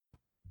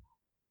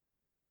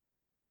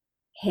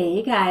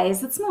Hey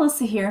guys, it's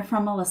Melissa here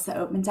from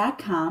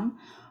melissaoatman.com.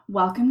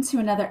 Welcome to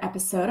another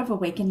episode of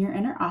Awaken Your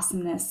Inner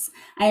Awesomeness.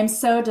 I am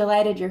so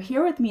delighted you're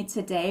here with me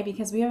today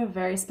because we have a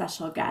very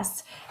special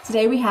guest.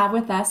 Today we have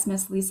with us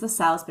Miss Lisa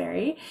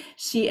Salisbury.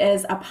 She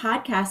is a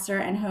podcaster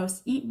and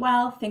hosts Eat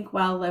Well, Think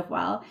Well, Live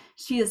Well.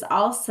 She is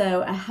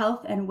also a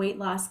health and weight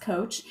loss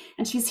coach,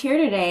 and she's here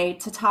today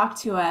to talk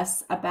to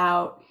us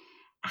about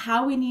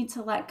how we need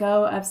to let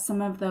go of some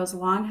of those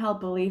long held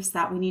beliefs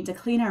that we need to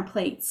clean our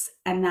plates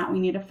and that we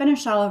need to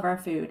finish all of our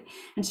food.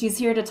 And she's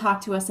here to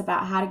talk to us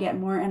about how to get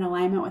more in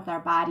alignment with our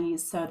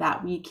bodies so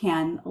that we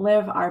can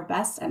live our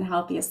best and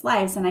healthiest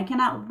lives. And I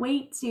cannot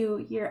wait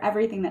to hear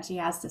everything that she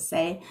has to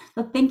say.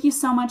 So thank you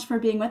so much for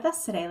being with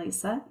us today,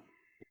 Lisa.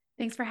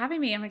 Thanks for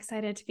having me. I'm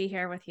excited to be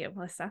here with you,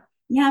 Melissa.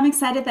 Yeah, I'm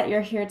excited that you're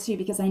here too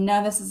because I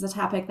know this is a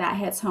topic that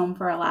hits home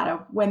for a lot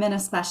of women,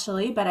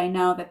 especially, but I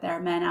know that there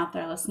are men out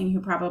there listening who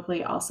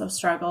probably also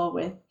struggle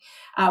with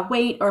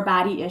weight or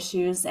body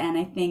issues. And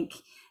I think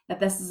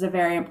that this is a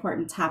very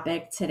important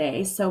topic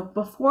today. So,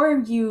 before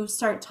you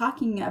start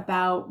talking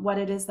about what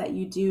it is that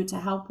you do to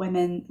help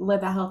women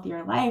live a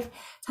healthier life,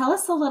 tell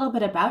us a little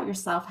bit about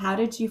yourself. How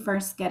did you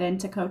first get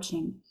into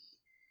coaching?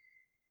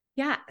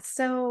 Yeah,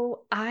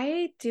 so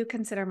I do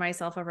consider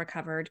myself a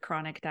recovered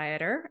chronic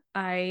dieter.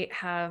 I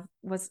have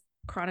was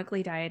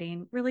chronically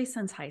dieting really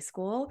since high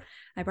school.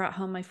 I brought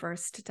home my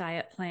first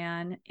diet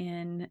plan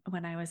in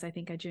when I was, I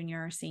think, a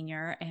junior or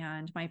senior,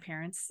 and my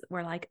parents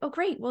were like, "Oh,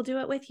 great, we'll do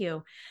it with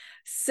you."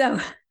 So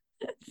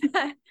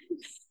that,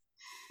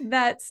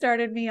 that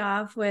started me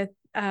off with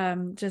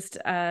just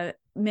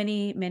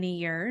many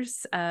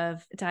years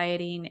of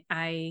dieting.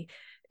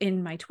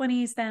 In my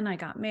 20s, then I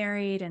got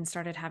married and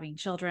started having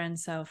children.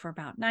 So for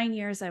about 9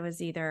 years, I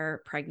was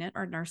either pregnant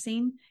or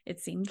nursing,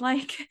 it seemed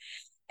like.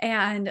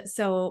 And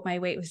so my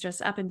weight was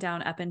just up and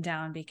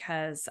down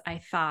because I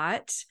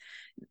thought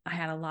I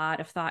had a lot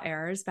of thought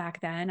errors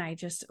back then. I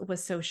just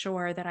was so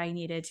sure that I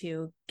needed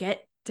to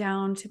get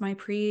down to my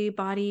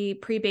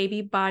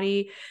pre-baby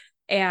body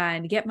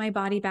and get my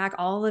body back,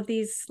 all of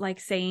these like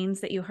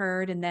sayings that you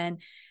heard. And then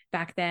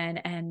back then.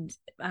 And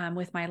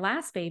with my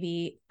last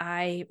baby,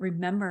 I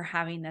remember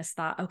having this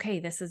thought,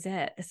 okay, this is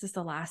it. This is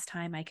the last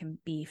time I can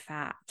be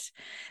fat.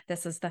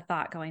 This is the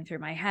thought going through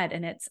my head.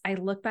 And I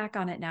look back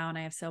on it now and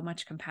I have so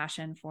much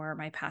compassion for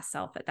my past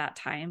self at that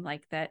time.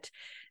 Like that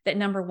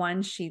number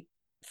one, she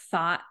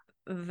thought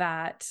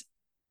that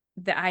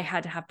I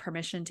had to have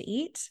permission to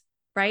eat,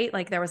 right?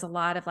 Like there was a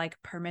lot of like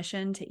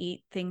permission to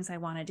eat things I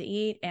wanted to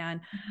eat,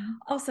 and Mhm.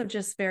 also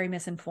just very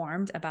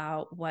misinformed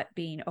about what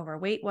being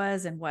overweight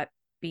was and what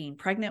being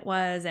pregnant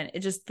was. And it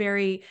just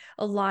a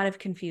lot of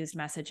confused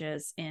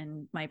messages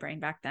in my brain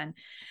back then.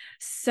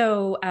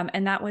 So,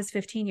 and that was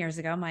 15 years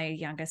ago. My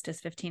youngest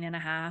is 15 and a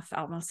half,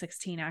 almost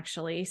 16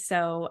 actually.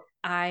 So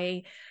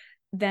I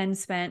then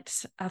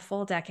spent a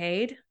full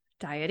decade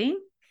dieting,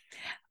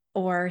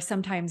 or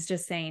sometimes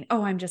just saying,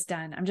 "Oh, I'm just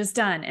done. I'm just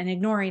done," and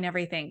ignoring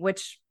everything,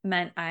 which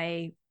meant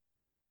I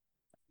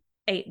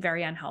ate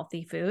very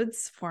unhealthy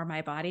foods for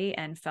my body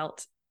and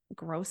felt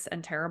gross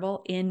and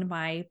terrible in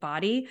my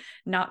body,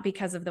 not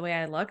because of the way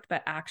I looked,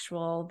 but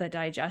the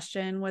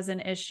digestion was an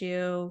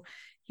issue.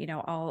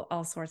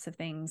 All sorts of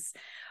things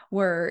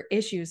were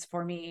issues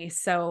for me.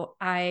 So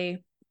I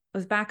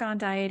was back on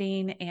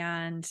dieting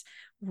and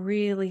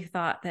really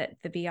thought that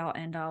the be all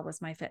end all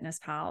was my Fitness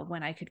Pal,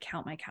 when I could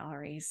count my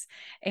calories.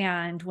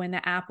 And when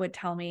the app would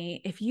tell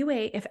me,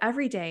 if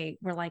every day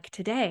were like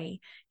today,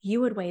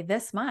 you would weigh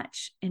this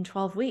much in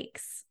 12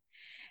 weeks.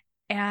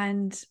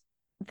 And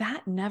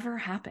that never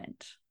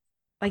happened.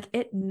 Like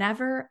it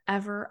never,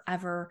 ever,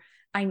 ever.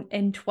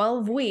 In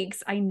 12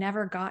 weeks, I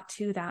never got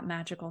to that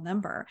magical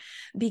number,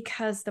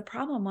 because the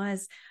problem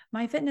was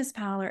my Fitness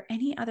Pal or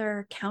any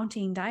other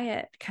counting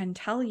diet can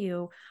tell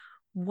you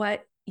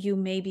what you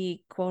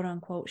maybe quote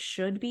unquote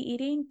should be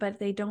eating, but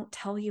they don't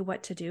tell you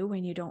what to do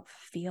when you don't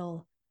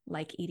feel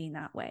like eating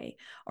that way,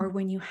 or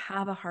when you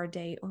have a hard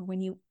day, or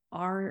when you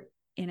are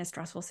in a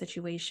stressful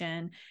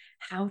situation,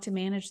 how to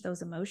manage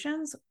those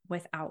emotions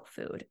without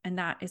food. And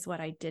that is what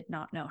I did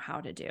not know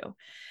how to do.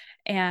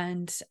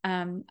 And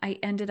I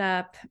ended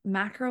up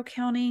macro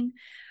counting,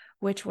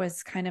 which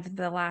was kind of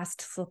the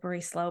last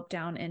slippery slope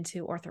down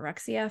into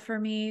orthorexia for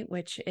me,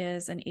 which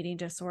is an eating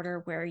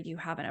disorder where you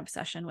have an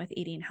obsession with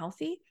eating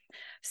healthy.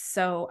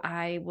 So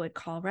I would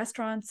call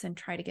restaurants and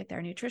try to get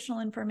their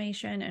nutritional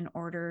information in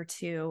order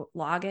to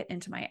log it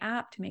into my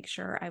app to make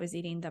sure I was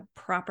eating the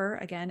proper,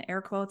 again,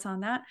 air quotes on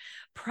that,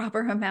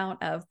 proper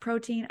amount of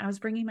protein. I was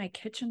bringing my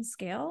kitchen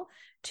scale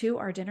to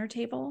our dinner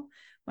table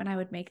when I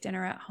would make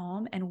dinner at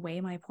home and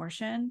weigh my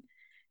portion.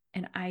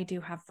 And I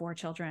do have 4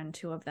 children.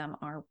 2 of them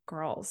are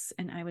girls.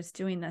 And I was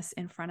doing this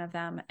in front of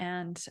them.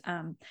 And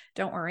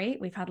don't worry,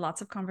 we've had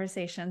lots of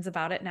conversations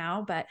about it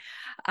now, but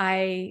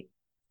I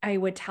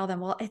would tell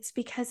them, well, it's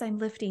because I'm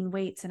lifting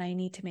weights and I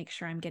need to make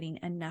sure I'm getting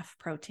enough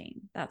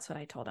protein. That's what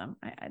I told them.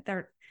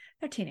 They're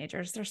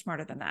teenagers. They're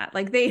smarter than that.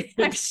 Like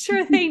I'm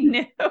sure they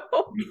knew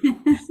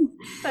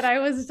that I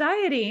was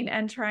dieting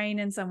and trying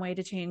in some way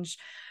to change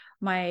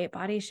my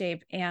body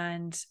shape.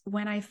 And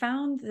when I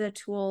found the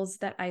tools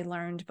that I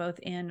learned both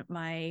in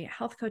my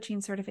health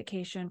coaching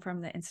certification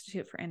from the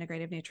Institute for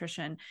Integrative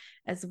Nutrition,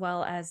 as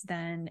well as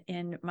then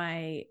in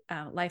my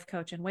life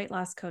coach and weight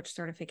loss coach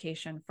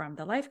certification from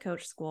the Life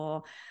Coach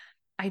School,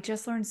 I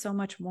just learned so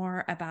much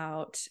more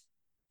about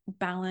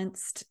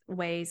balanced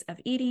ways of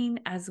eating,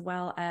 as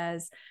well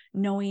as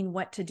knowing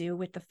what to do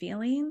with the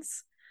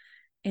feelings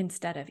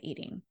instead of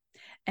eating.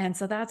 And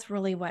so that's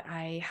really what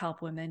I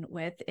help women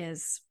with,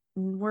 is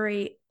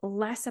worry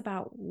less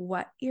about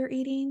what you're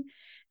eating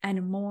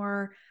and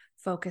more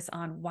focus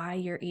on why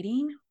you're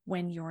eating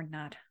when you're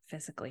not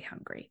physically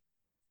hungry.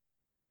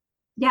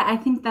 Yeah, I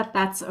think that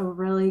that's a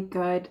really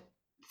good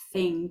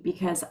thing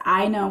because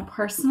I know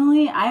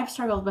personally I've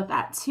struggled with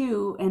that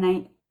too,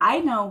 and I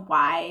know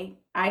why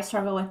I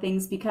struggle with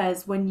things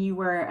because when you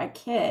were a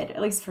kid,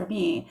 at least for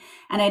me,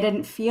 and I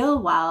didn't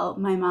feel well,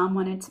 my mom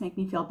wanted to make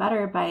me feel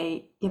better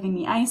by giving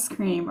me ice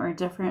cream or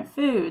different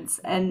foods,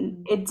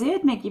 and it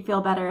did make you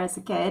feel better as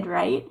a kid,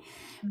 right?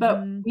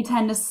 But Mm-hmm. we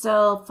tend to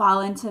still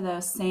fall into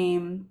those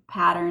same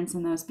patterns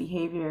and those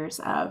behaviors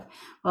of,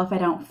 well, if I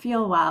don't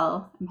feel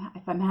well,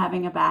 if I'm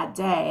having a bad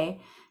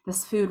day,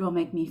 this food will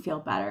make me feel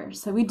better.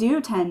 So we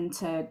do tend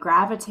to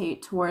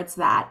gravitate towards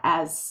that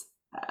as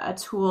a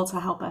tool to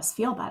help us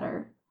feel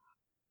better.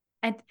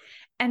 And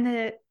and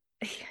the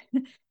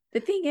the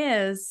thing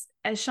is,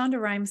 as Shonda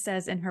Rhimes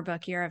says in her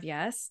book Year of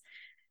Yes,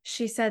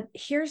 she said,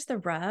 here's the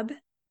rub: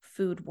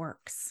 food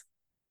works.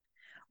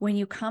 When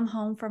you come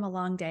home from a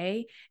long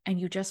day and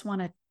you just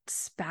want to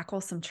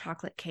spackle some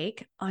chocolate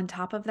cake on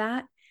top of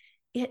that,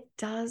 it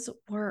does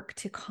work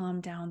to calm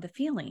down the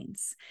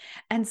feelings.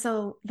 And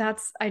so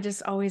that's, I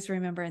just always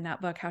remember in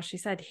that book how she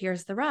said,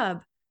 here's the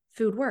rub: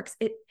 food works.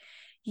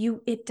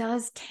 It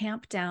does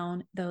tamp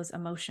down those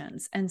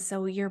emotions. And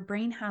so your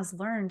brain has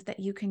learned that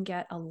you can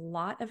get a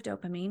lot of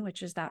dopamine,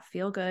 which is that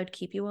feel good,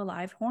 keep you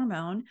alive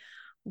hormone,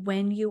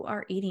 when you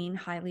are eating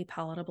highly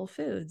palatable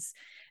foods,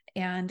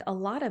 and a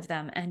lot of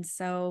them. And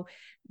so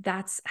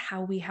that's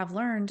how we have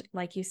learned,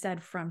 like you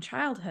said, from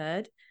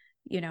childhood,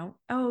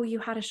 oh, you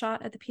had a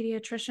shot at the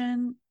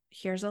pediatrician,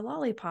 here's a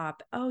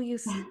lollipop. Oh,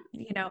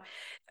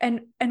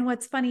 and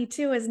what's funny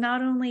too is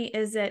not only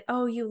is it,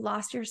 oh, you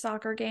lost your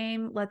soccer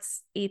game,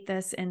 let's eat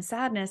this in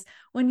sadness.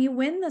 When you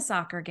win the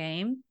soccer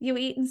game, you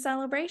eat in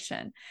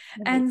celebration.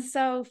 Right. And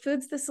so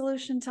food's the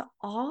solution to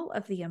all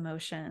of the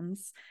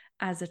emotions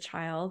as a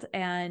child.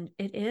 And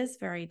it is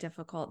very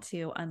difficult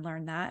to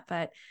unlearn that.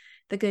 But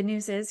the good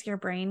news is your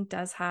brain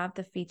does have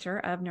the feature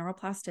of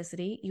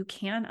neuroplasticity. You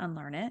can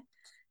unlearn it.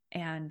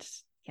 And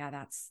yeah,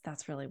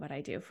 that's really what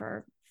I do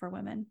for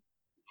women.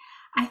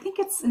 I think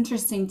it's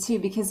interesting too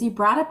because you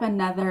brought up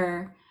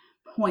another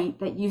point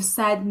that you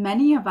said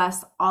many of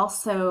us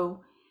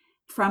also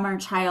from our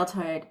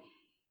childhood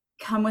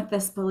come with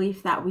this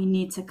belief that we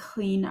need to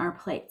clean our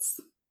plates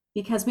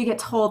because we get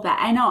told that.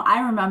 I know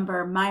I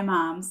remember my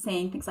mom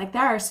saying things like,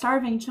 there are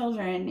starving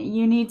children,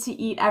 you need to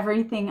eat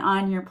everything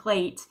on your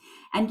plate,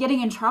 and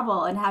getting in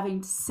trouble and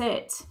having to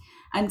sit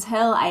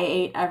until I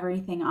ate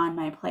everything on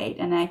my plate.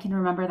 And I can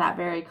remember that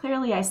very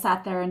clearly. I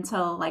sat there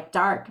until like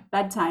dark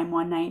bedtime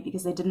one night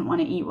because I didn't want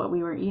to eat what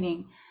we were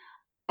eating.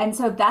 And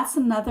so that's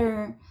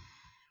another,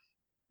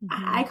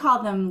 I Mm-hmm.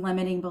 call them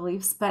limiting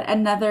beliefs, but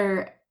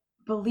another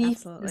belief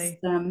Absolutely.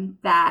 system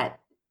that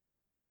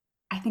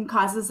I think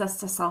causes us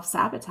to self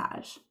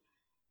sabotage.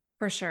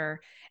 For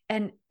sure.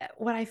 And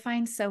what I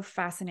find so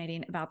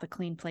fascinating about the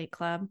Clean Plate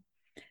Club,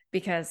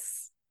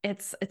 because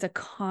it's a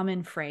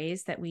common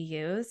phrase that we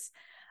use.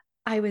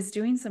 I was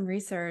doing some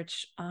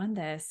research on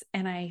this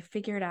and I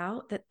figured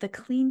out that the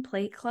Clean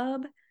Plate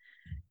Club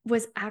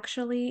was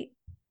actually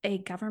a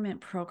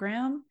government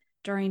program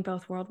during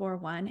both World War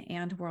One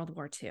and World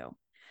War Two.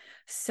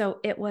 So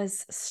it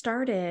was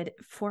started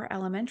for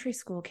elementary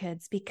school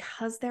kids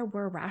because there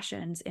were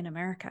rations in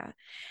America.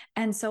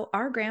 And so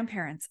our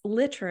grandparents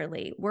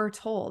literally were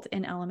told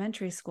in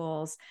elementary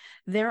schools,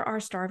 there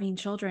are starving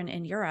children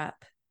in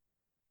Europe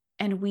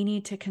and we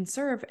need to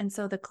conserve. And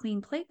so the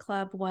Clean Plate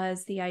Club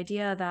was the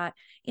idea that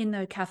in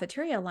the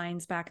cafeteria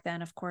lines back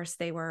then, of course,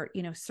 they were,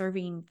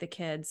 serving the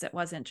kids. It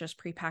wasn't just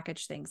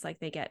prepackaged things like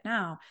they get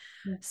now.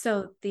 Yeah.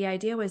 So the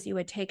idea was you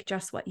would take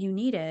just what you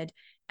needed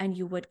and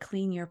you would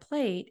clean your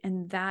plate.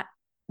 And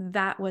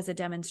that was a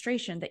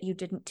demonstration that you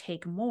didn't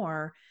take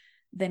more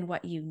than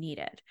what you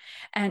needed.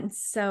 And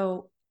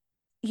so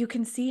you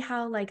can see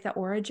how like the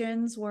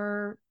origins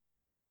were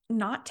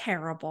not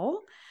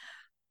terrible,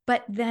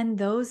 but then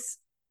those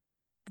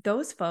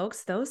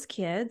folks, those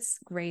kids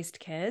raised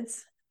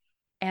kids.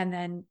 And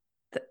then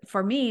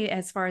for me,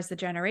 as far as the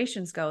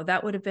generations go,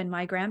 that would have been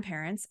my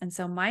grandparents. And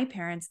so my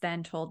parents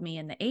then told me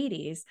in the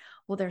 80s,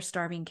 well, there's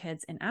starving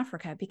kids in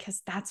Africa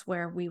because that's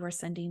where we were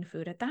sending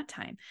food at that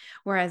time.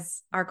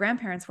 Whereas our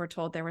grandparents were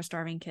told there were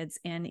starving kids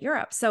in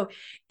Europe. So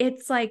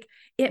it's like,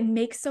 it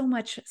makes so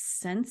much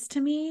sense to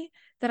me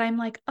that I'm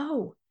like,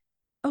 oh,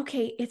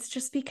 okay, it's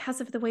just because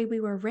of the way we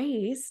were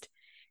raised.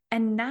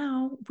 And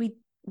now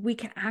we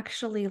can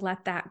actually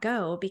let that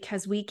go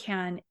because we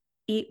can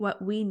eat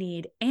what we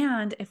need.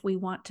 And if we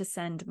want to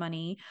send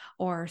money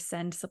or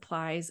send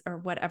supplies or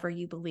whatever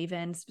you believe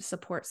in,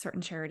 support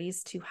certain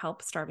charities to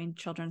help starving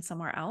children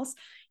somewhere else,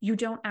 you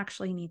don't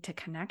actually need to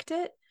connect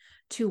it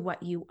to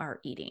what you are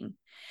eating.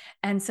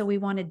 And so we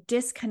want to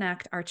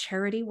disconnect our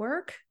charity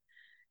work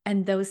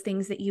and those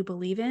things that you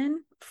believe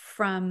in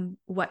from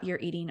what you're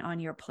eating on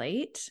your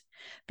plate,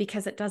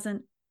 because it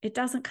doesn't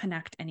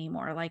connect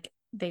anymore. Like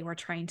they were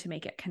trying to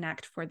make it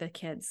connect for the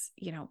kids,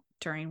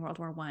 during World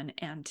War I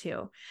and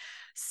II.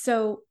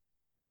 So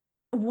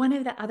one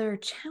of the other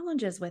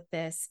challenges with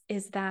this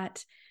is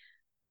that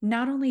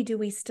not only do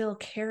we still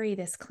carry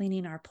this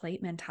cleaning our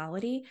plate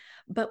mentality,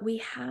 but we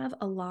have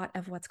a lot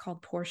of what's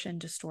called portion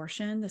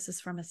distortion. This is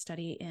from a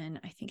study in,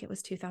 I think it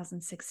was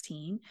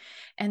 2016,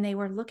 and they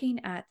were looking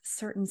at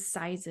certain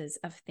sizes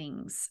of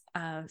things.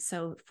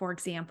 So, for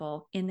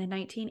example, in the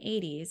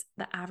 1980s,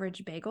 the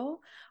average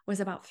bagel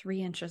was about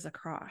 3 inches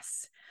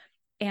across.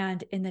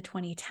 And in the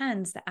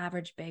 2010s, the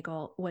average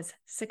bagel was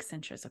 6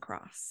 inches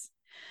across.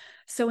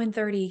 So in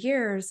 30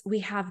 years, we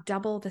have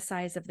double the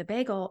size of the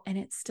bagel and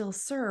it's still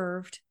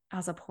served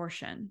as a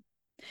portion.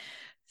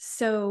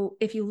 So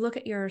if you look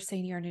at your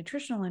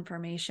nutritional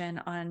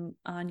information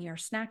on your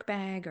snack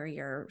bag or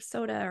your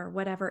soda or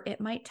whatever,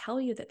 it might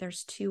tell you that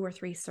there's 2 or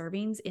 3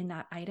 servings in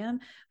that item,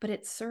 but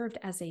it's served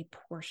as a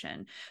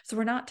portion. So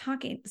we're not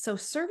talking, so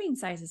serving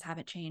sizes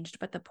haven't changed,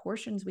 but the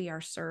portions we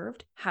are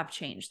served have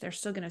changed. They're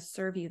still going to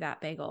serve you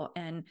that bagel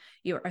and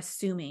you're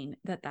assuming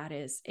that that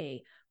is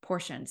a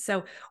portion.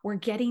 So we're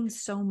getting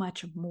so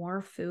much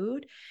more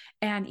food,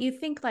 and you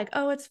think like,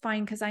 oh, it's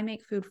fine because I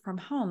make food from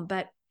home.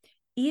 But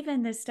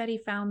even this study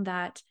found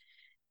that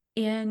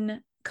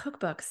in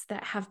cookbooks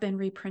that have been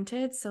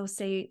reprinted, so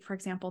say, for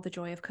example, The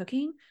Joy of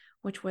Cooking,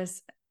 which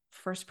was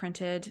first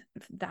printed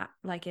that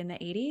like in the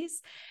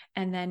 80s,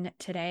 and then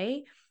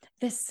today,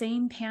 the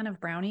same pan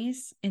of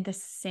brownies in the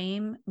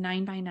same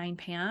 9x9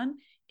 pan,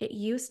 it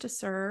used to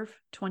serve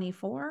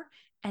 24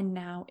 and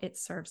now it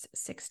serves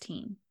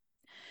 16.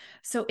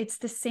 So it's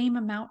the same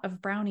amount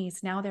of brownies.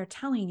 Now they're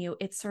telling you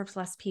it serves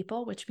less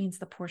people, which means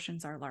the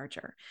portions are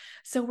larger.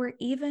 So we're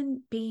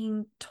even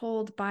being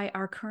told by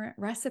our current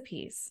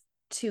recipes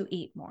to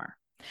eat more.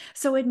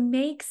 So it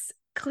makes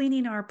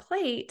cleaning our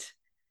plate,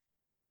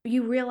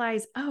 you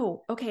realize,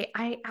 oh, okay,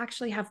 I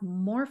actually have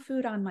more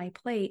food on my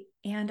plate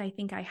and I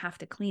think I have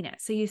to clean it.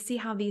 So you see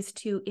how these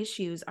two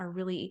issues are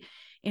really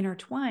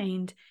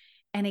intertwined,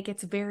 and it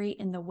gets very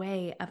in the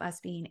way of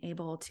us being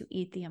able to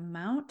eat the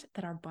amount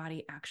that our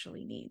body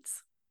actually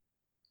needs.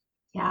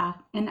 Yeah,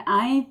 and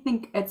I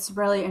think it's a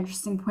really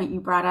interesting point you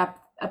brought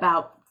up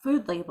about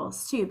food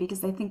labels too,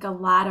 because I think a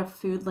lot of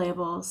food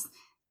labels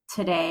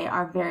today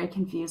are very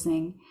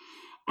confusing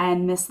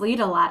and mislead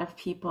a lot of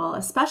people,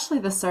 especially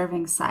the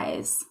serving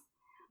size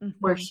Mm-hmm.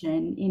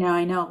 portion.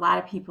 I know a lot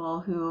of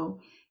people who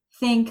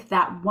think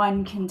that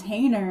one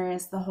container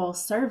is the whole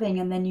serving,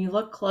 and then you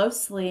look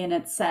closely and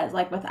it says,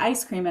 like with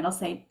ice cream, it'll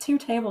say 2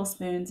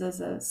 tablespoons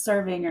is a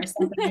serving or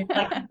something. You're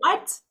like,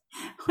 what?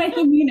 What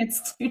do you mean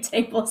it's 2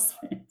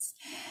 tablespoons?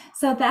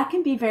 So that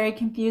can be very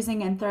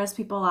confusing and throws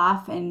people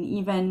off, and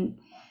even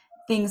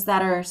things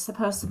that are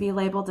supposed to be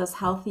labeled as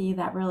healthy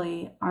that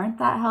really aren't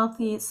that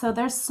healthy. So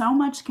there's so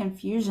much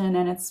confusion,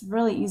 and it's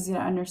really easy to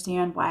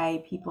understand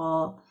why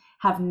people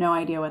have no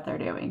idea what they're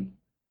doing.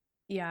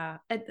 Yeah,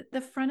 at the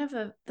front of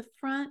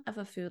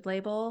a food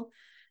label,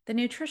 the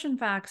nutrition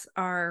facts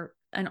are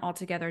an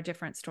altogether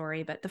different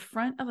story, but the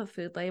front of a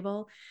food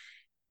label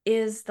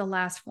is the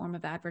last form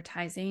of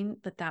advertising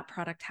that that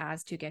product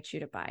has to get you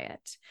to buy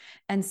it.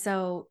 And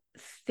so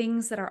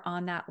things that are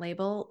on that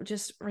label,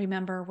 just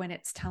remember when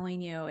it's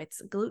telling you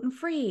it's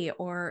gluten-free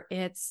or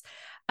it's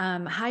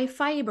high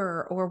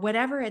fiber or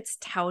whatever it's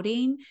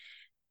touting,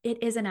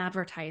 it is an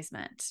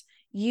advertisement.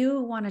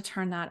 You want to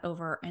turn that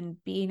over and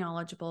be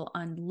knowledgeable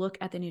and look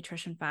at the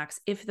nutrition facts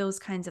if those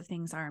kinds of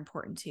things are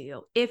important to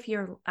you. If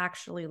you're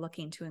actually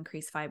looking to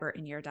increase fiber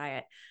in your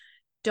diet,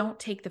 don't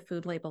take the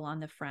food label on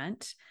the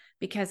front,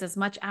 because as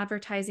much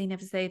advertising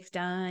as they've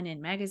done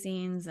in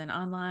magazines and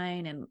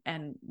online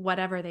and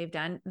whatever they've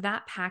done,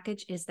 that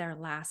package is their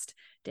last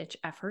ditch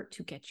effort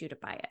to get you to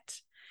buy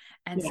it.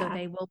 And so Yeah.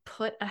 they will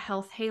put a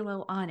health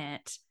halo on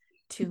it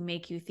to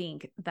make you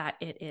think that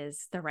it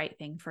is the right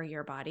thing for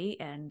your body,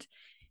 and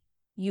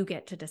you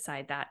get to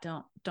decide that.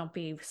 Don't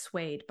be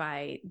swayed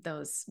by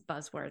those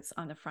buzzwords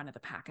on the front of the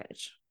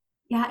package.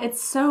 Yeah,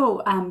 it's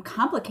so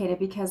complicated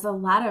because a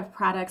lot of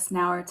products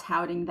now are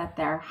touting that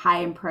they're high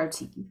in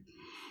protein.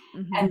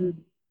 And Mm-hmm.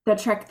 the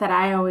trick that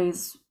I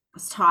always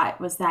was taught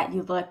was that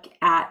you look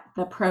at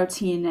the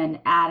protein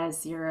and add a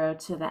zero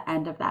to the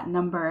end of that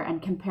number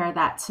and compare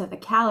that to the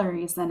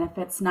calories. And if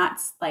it's not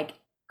like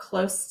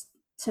close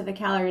to the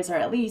calories, or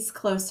at least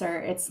closer,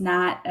 it's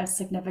not a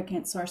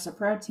significant source of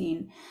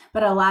protein.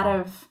 But a lot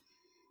of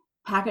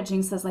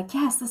packaging says like,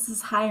 yes, this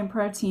is high in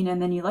protein.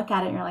 And then you look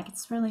at it and you're like,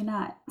 it's really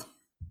not.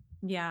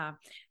 Yeah.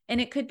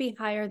 And it could be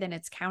higher than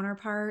its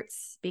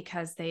counterparts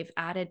because they've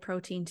added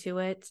protein to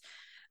it.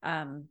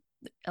 Um,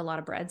 a lot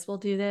of breads will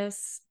do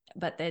this,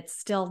 but it's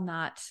still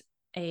not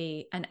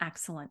an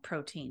excellent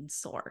protein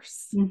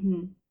source.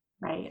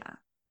 Right. Yeah.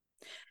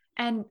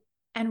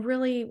 And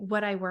really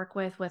what I work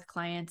with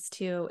clients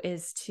too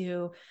is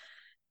to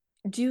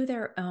do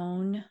their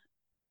own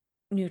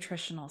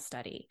nutritional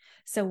study.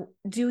 So,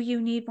 do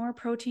you need more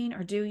protein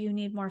or do you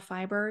need more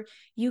fiber?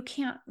 You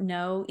can't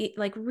know.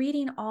 Like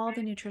reading all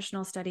the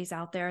nutritional studies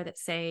out there that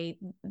say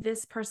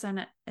this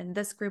person and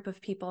this group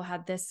of people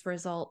had this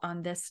result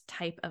on this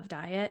type of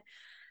diet.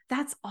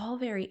 That's all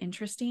very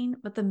interesting,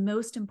 but the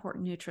most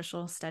important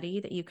nutritional study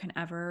that you can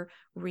ever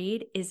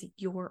read is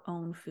your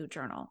own food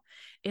journal,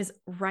 is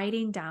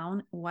writing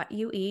down what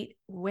you eat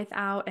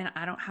without, and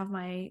I don't have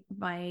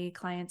my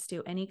clients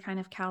do any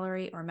kind of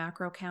calorie or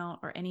macro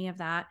count or any of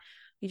that.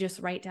 You just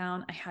write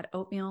down, I had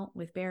oatmeal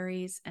with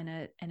berries and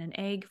an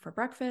egg for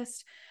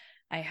breakfast.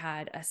 I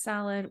had a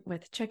salad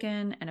with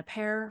chicken and a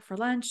pear for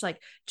lunch, like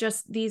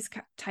just these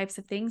types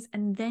of things.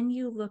 And then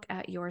you look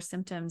at your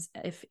symptoms,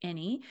 if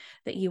any,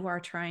 that you are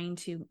trying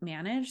to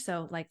manage.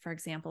 So, like, for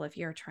example, if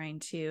you're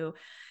trying to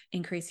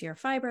increase your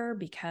fiber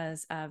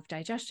because of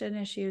digestion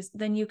issues,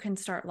 then you can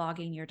start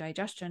logging your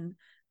digestion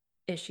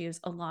issues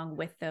along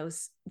with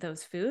those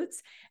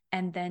foods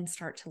and then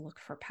start to look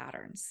for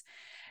patterns.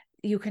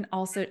 You can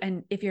also,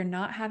 and if you're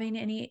not having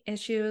any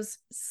issues,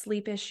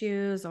 sleep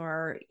issues,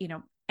 or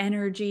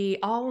energy,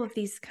 all of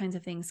these kinds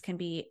of things can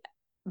be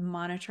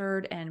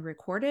monitored and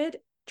recorded,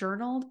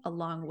 journaled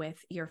along with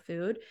your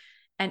food.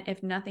 And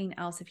if nothing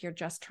else, if you're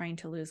just trying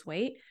to lose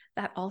weight,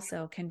 that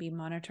also can be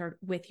monitored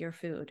with your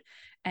food.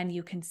 And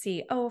you can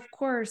see, oh, of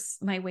course,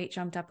 my weight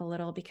jumped up a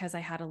little because I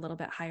had a little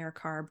bit higher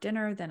carb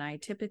dinner than I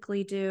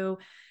typically do.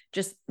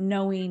 Just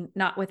knowing,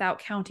 not without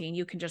counting,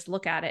 you can just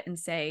look at it and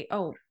say,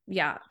 oh,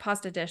 yeah,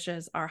 pasta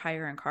dishes are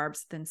higher in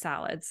carbs than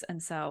salads.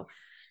 And so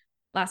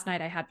last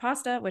night I had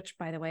pasta, which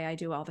by the way, I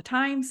do all the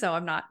time. So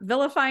I'm not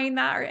vilifying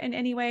that in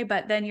any way,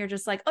 but then you're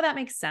just like, oh, that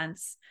makes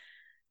sense.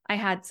 I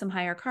had some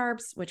higher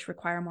carbs, which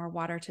require more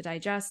water to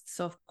digest.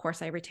 So of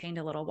course I retained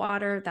a little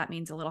water. That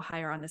means a little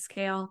higher on the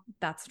scale.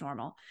 That's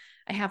normal.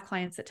 I have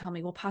clients that tell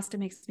me, well, pasta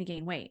makes me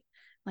gain weight.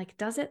 Like,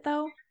 does it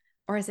though?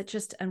 Or is it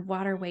just a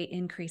water weight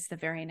increase the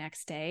very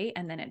next day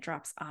and then it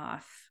drops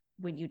off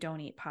when you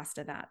don't eat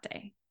pasta that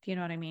day? Do you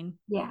know what I mean?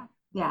 Yeah.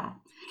 Yeah.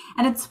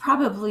 And it's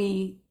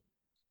probably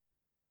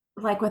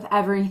like with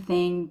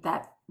everything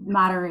that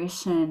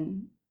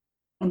moderation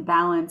and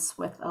balance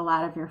with a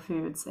lot of your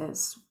foods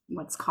is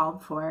what's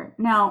called for.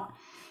 Now,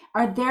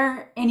 are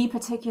there any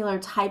particular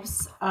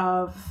types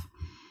of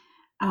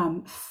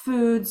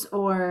foods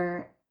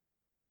or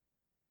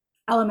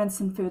elements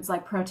in foods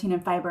like protein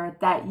and fiber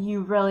that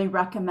you really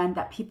recommend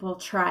that people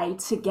try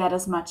to get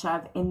as much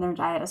of in their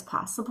diet as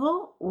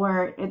possible?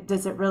 Or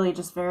does it really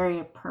just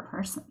vary per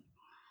person?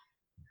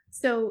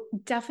 So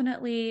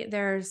definitely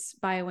there's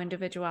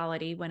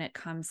bioindividuality when it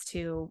comes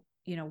to,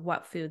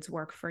 what foods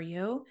work for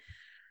you.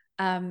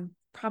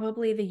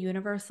 Probably the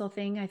universal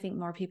thing I think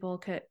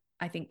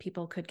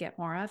people could get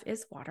more of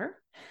is water.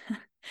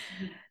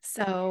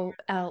 So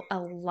a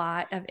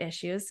lot of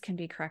issues can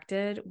be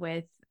corrected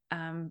with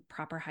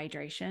proper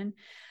hydration.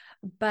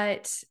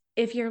 But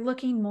if you're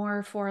looking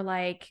more for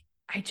like,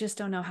 I just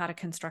don't know how to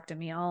construct a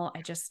meal,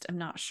 I just am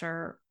not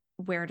sure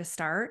where to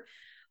start,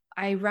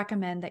 I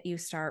recommend that you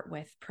start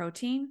with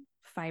protein,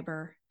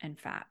 fiber, and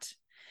fat.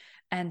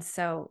 And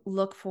so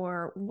look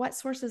for what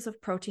sources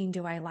of protein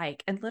do I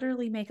like and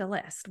literally make a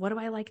list. What do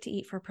I like to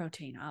eat for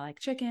protein? I like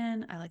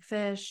chicken, I like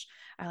fish,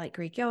 I like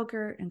Greek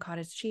yogurt and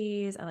cottage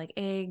cheese, I like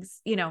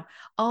eggs,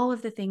 all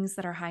of the things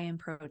that are high in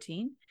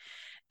protein.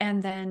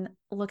 And then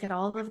look at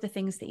all of the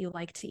things that you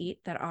like to eat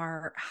that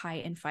are high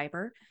in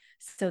fiber.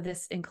 So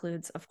this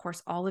includes, of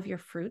course, all of your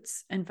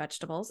fruits and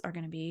vegetables are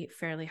going to be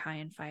fairly high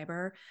in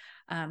fiber,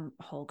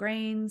 whole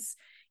grains.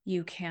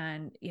 You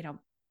can,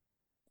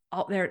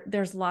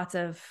 there's lots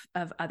of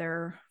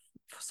other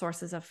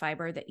sources of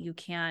fiber that you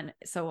can.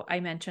 So I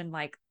mentioned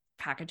like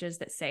packages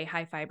that say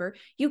high fiber.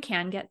 You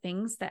can get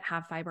things that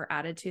have fiber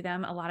added to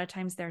them. A lot of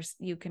times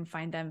you can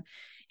find them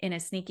in a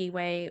sneaky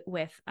way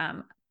with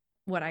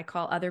what I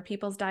call other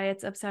people's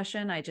diets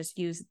obsession. I just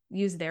use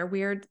their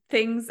weird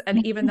things.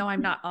 And even though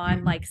I'm not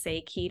on like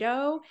say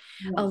keto,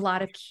 a Yeah.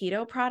 lot of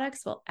keto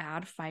products will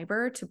add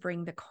fiber to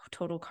bring the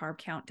total carb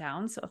count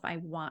down. So if I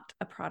want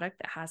a product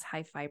that has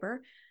high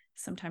fiber,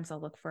 sometimes I'll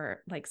look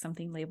for like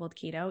something labeled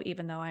keto,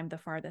 even though I'm the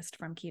farthest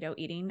from keto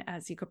eating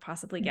as you could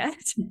possibly get.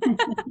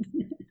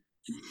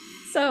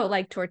 So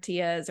like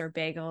tortillas or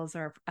bagels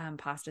or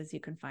pastas you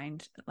can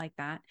find like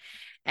that.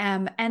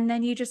 And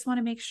then you just want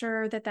to make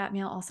sure that that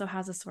meal also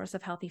has a source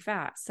of healthy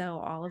fat. So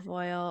olive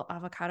oil,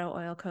 avocado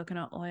oil,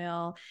 coconut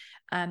oil.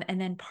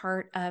 And then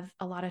part of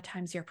a lot of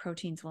times your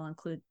proteins will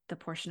include the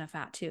portion of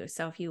fat too.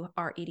 So if you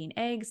are eating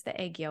eggs, the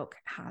egg yolk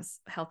has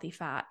healthy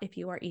fat. If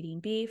you are eating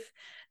beef,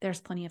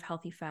 there's plenty of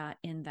healthy fat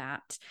in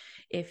that.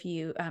 If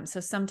you, so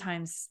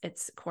sometimes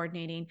it's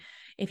coordinating.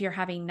 If you're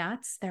having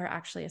nuts, they're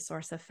actually a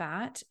source of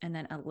fat and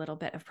then a little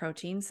bit of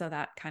protein. So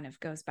that kind of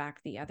goes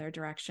back the other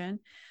direction.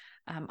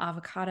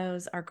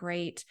 Avocados are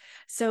great.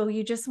 So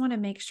you just want to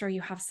make sure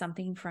you have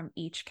something from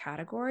each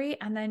category,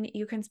 and then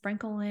you can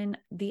sprinkle in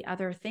the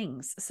other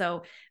things.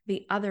 So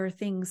the other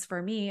things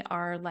for me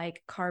are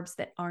like carbs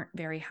that aren't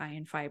very high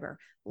in fiber,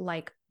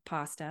 like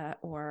pasta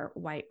or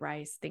white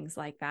rice, things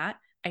like that.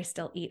 I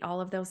still eat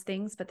all of those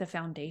things, but the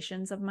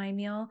foundations of my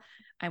meal,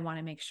 I want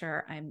to make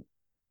sure I'm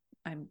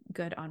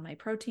good on my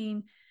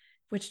protein,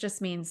 which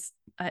just means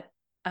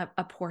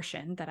a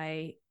portion that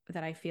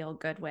I feel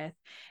good with.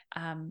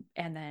 And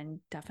then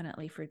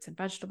definitely fruits and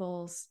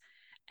vegetables.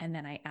 And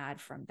then I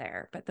add from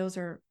there. But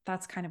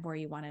that's kind of where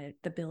you want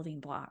the building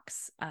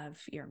blocks of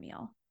your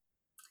meal.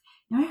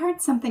 Now, I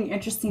heard something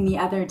interesting the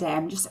other day.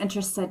 I'm just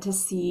interested to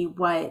see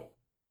what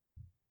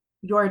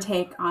your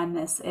take on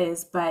this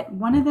is. But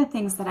one of the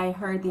things that I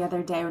heard the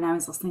other day when I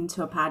was listening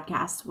to a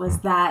podcast was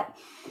that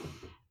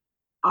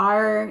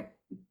our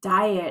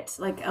diet,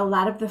 like a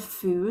lot of the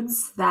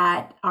foods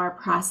that are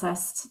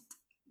processed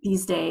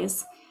these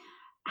days,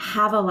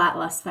 have a lot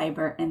less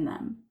fiber in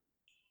them.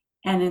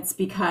 And it's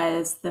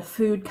because the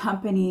food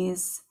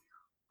companies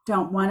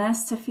don't want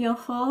us to feel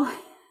full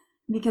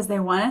because they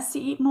want us to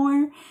eat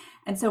more.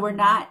 And so we're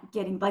not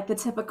getting, like the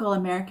typical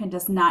American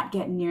does not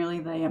get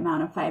nearly the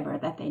amount of fiber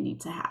that they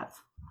need to have.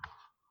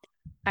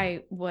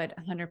 I would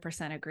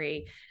 100%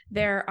 agree.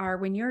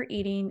 When you're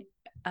eating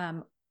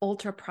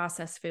ultra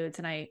processed foods,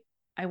 and I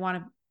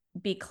want to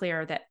be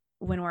clear that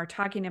when we're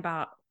talking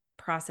about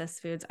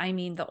processed foods, I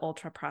mean the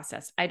ultra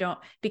processed.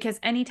 Because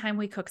anytime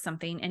we cook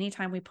something,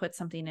 anytime we put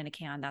something in a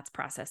can, that's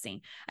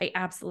processing. I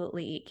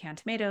absolutely eat canned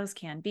tomatoes,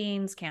 canned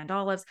beans, canned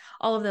olives,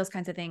 all of those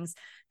kinds of things.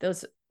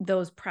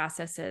 Those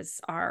processes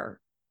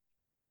are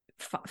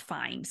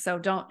fine. So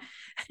don't,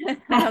 I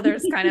know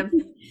there's kind of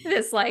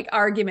this like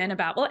argument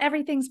about, well,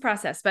 everything's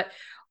processed, but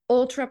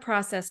ultra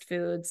processed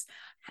foods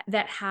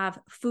that have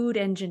food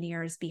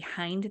engineers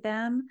behind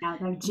them, Yeah,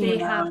 like they GMO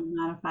have, and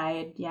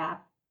modified. Yeah.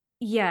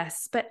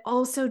 yes, but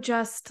also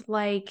just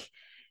like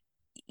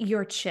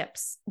your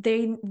chips.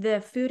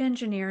 The food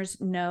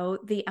engineers know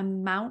the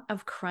amount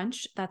of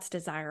crunch that's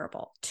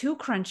desirable. Too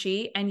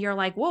crunchy, and you're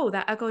like, whoa,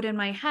 that echoed in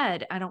my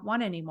head. I don't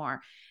want any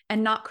more.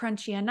 And not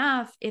crunchy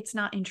enough, it's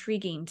not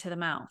intriguing to the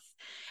mouth.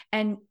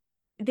 And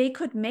they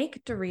could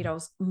make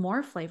Doritos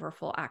more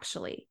flavorful,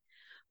 actually,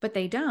 but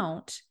they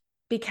don't,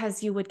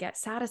 because you would get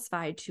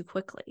satisfied too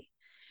quickly.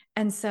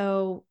 And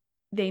so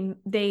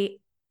they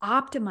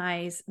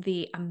optimize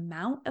the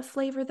amount of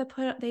flavor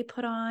they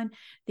put on,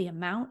 the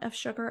amount of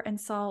sugar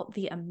and salt,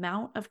 the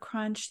amount of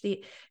crunch,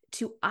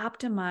 to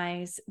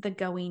optimize the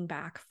going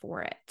back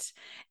for it.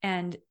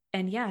 And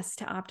yes,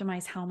 to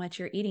optimize how much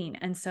you're eating.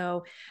 And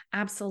so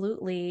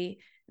absolutely,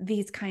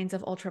 these kinds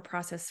of ultra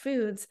processed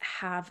foods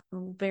have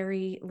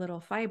very little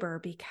fiber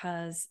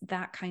because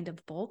that kind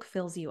of bulk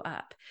fills you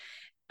up.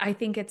 I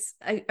think it's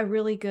a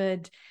really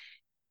good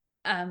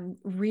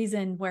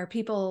reason where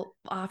people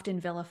often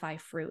vilify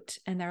fruit,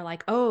 and they're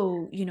like,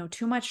 oh,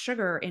 too much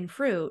sugar in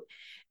fruit.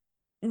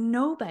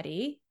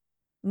 Nobody,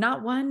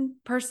 not one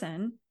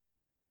person,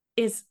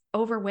 is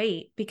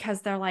overweight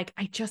because they're like,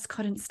 I just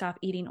couldn't stop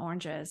eating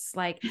oranges.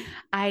 Like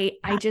I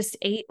just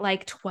ate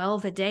like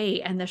 12 a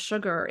day, and the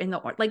sugar in the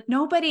like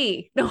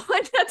nobody, no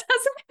one, that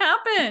doesn't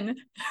happen.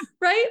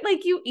 Right?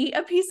 Like you eat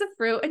a piece of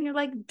fruit and you're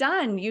like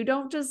done. You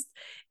don't just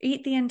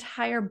eat the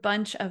entire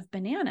bunch of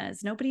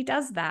bananas. Nobody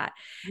does that.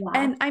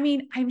 Yeah. And I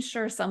mean, I'm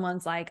sure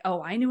someone's like,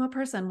 oh, I knew a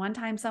person one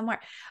time somewhere.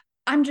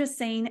 I'm just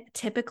saying,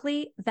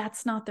 typically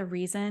that's not the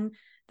reason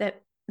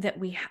that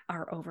we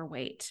are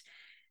overweight.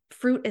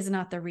 Fruit is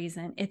not the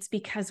reason. It's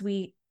because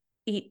we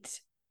eat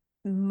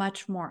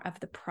much more of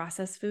the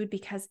processed food,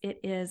 because it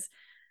is,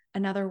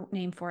 another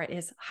name for it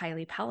is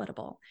highly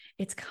palatable.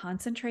 It's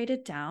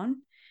concentrated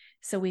down.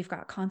 So we've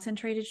got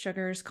concentrated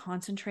sugars,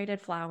 concentrated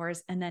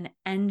flours, and then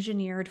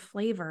engineered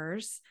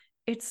flavors.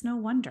 It's no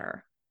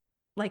wonder.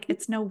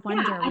 It's no Yeah.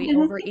 wonder we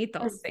And overeat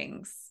those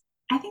things.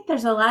 I think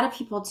there's a lot of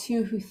people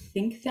too who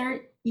think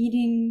they're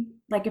eating,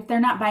 like if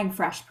they're not buying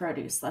fresh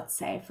produce, let's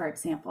say, for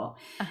example,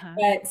 Uh-huh.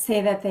 but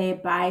say that they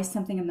buy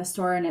something in the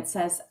store and it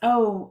says,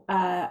 oh,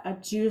 a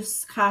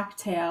juice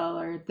cocktail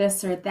or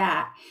this or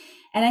that.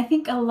 And I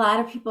think a lot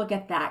of people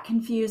get that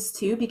confused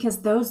too,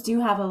 because those do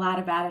have a lot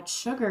of added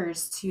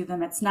sugars to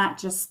them. It's not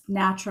just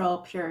natural,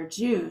 pure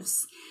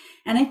juice.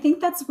 And I think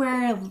that's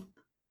where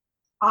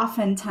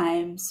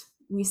oftentimes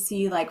we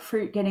see like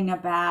fruit getting a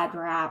bad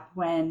rap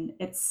when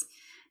it's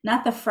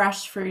not the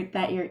fresh fruit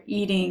that you're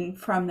eating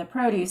from the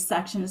produce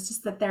section. It's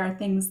just that there are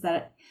things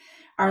that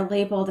are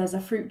labeled as a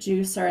fruit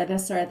juice or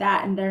this or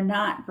that, and they're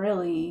not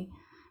really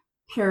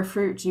pure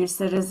fruit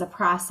juice. It is a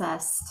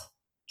processed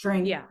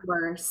drink Yeah.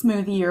 or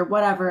smoothie or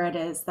whatever it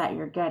is that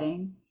you're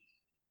getting.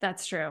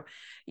 That's true.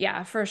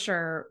 Yeah, for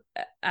sure.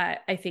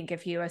 I think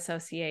if you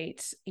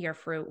associate your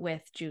fruit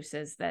with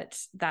juices, that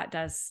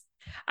does.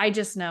 I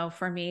just know,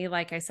 for me,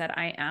 like I said,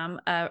 I am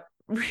a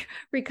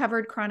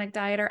recovered chronic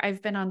dieter.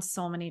 I've been on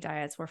so many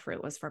diets where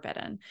fruit was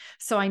forbidden.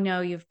 So I know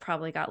you've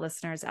probably got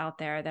listeners out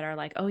there that are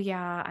like, oh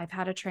yeah, I've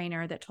had a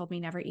trainer that told me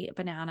never eat a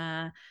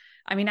banana.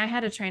 I mean, I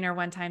had a trainer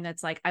one time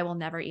that's like, I will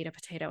never eat a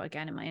potato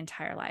again in my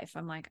entire life.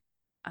 I'm like,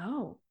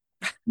 Oh,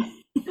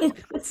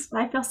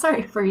 I feel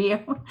sorry for you.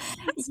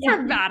 that's Yeah.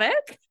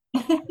 dramatic.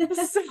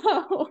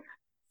 So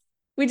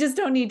we just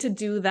don't need to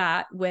do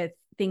that with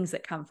things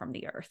that come from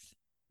the earth.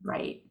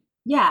 Right.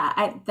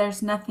 Yeah,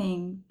 there's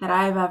nothing that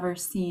I've ever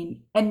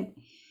seen. And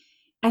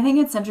I think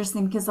it's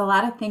interesting because a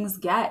lot of things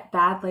get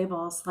bad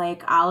labels,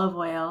 like olive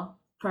oil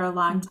for a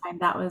long Mhm. time.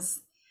 That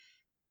was,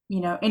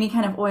 any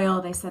kind of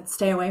oil they said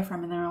stay away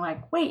from. And they were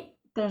like, wait,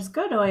 there's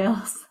good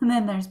oils and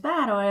then there's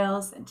bad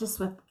oils. Just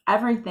with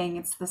everything,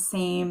 it's the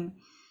same.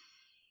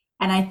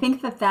 And I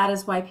think that that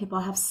is why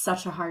people have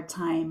such a hard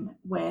time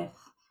with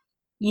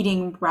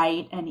eating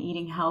right and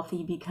eating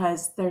healthy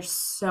because there's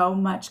so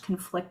much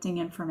conflicting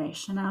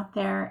information out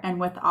there. And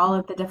with all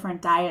of the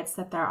different diets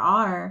that there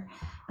are,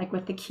 like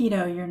with the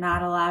keto, you're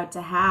not allowed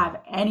to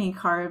have any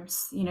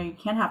carbs. You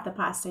can't have the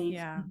pasta, you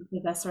Yeah, can't do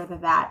this or the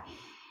that.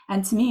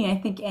 And to me, I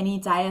think any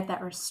diet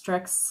that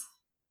restricts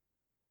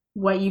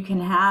what you can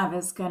have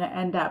is going to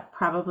end up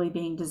probably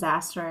being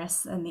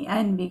disastrous in the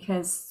end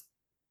because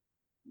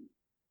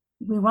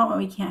we want what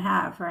we can't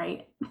have,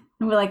 right?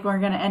 We're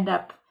going to end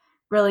up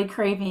really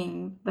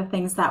craving the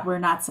things that we're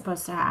not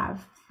supposed to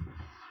have.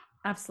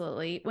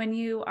 absolutely. When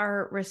you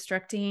are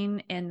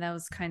restricting in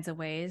those kinds of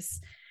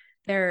ways,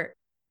 there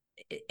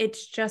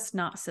it's just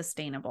not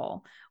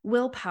sustainable.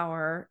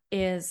 Willpower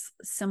is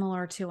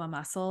similar to a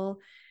muscle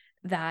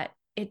that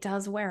it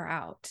does wear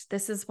out.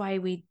 This is why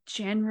we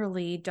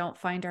generally don't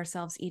find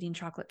ourselves eating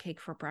chocolate cake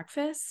for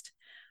breakfast,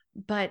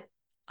 but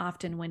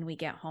often when we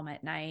get home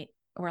at night,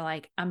 we're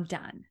like, I'm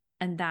done.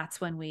 And that's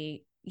when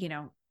we,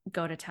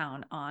 go to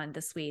town on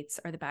the sweets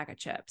or the bag of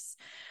chips.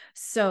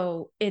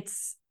 So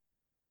it's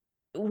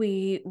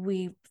we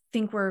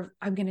think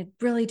I'm going to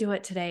really do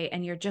it today,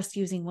 and you're just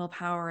using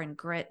willpower and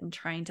grit and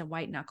trying to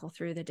white knuckle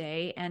through the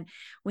day. And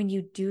when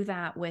you do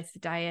that with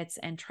diets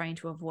and trying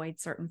to avoid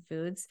certain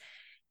foods,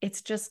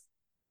 it's just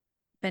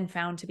been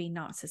found to be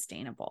not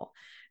sustainable.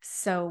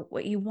 So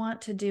what you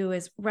want to do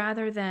is,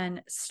 rather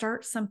than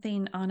start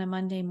something on a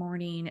Monday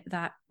morning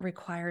that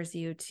requires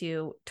you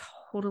to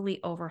totally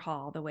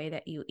overhaul the way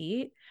that you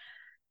eat,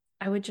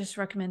 I would just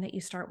recommend that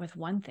you start with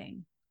one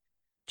thing,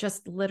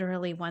 just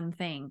literally one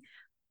thing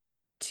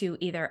to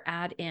either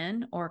add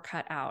in or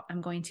cut out.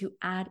 I'm going to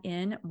add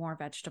in more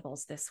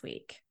vegetables this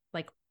week.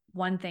 Like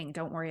one thing,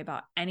 don't worry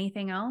about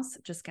anything else.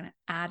 Just going to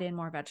add in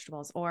more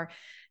vegetables, or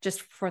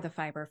just for the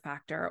fiber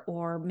factor.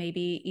 Or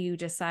maybe you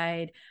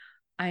decide,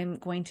 I'm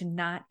going to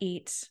not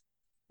eat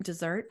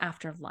dessert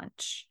after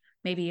lunch.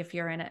 Maybe if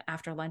you're in an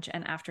after lunch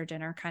and after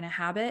dinner kind of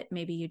habit,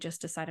 maybe you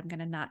just decide, I'm going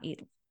to not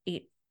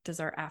eat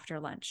dessert after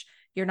lunch.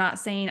 You're not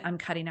saying I'm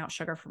cutting out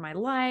sugar for my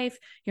life.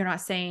 You're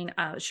not saying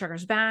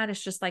sugar's bad.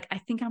 It's just like, I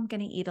think I'm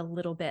going to eat a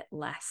little bit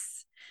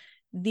less.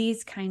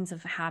 These kinds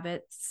of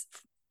habits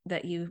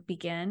that you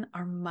begin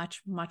are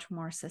much, much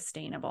more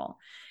sustainable.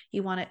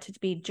 You want it to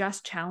be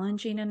just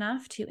challenging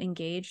enough to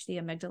engage the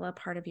amygdala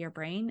part of your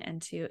brain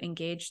and to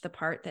engage the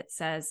part that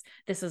says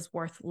this is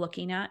worth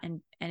looking at,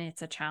 and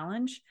it's a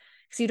challenge.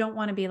 Because you don't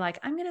want to be like,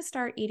 I'm going to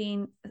start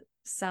eating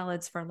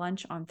salads for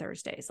lunch on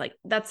Thursdays. Like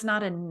that's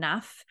not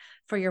enough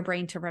for your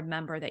brain to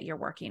remember that you're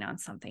working on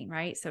something,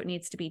 right? So it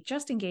needs to be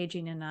just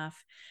engaging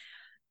enough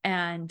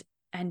and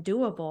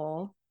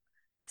doable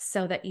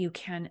so that you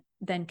can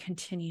then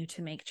continue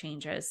to make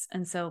changes.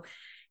 And so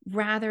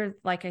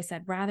like I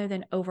said, rather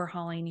than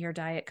overhauling your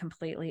diet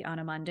completely on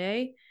a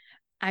Monday,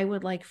 I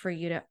would like for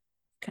you to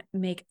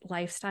make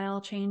lifestyle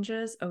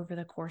changes over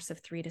the course of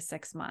 3 to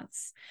 6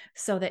 months,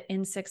 so that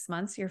in 6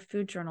 months, your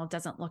food journal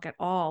doesn't look at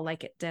all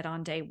like it did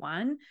on day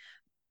one,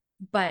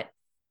 but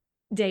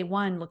day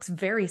one looks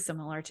very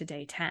similar to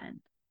day 10.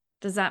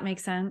 Does that make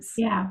sense?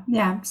 Yeah,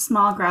 yeah,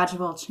 small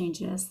gradual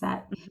changes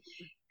that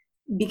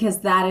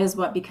because that is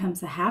what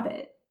becomes a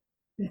habit.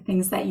 The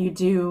things that you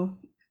do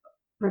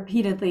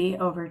repeatedly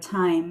over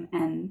time,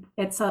 and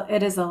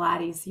it is a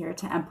lot easier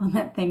to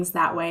implement things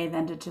that way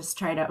than to just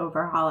try to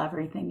overhaul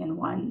everything in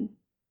one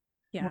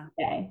Yeah.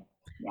 day.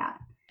 Yeah.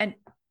 And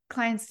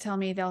clients tell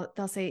me, they'll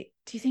say,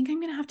 do you think I'm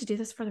going to have to do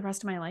this for the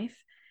rest of my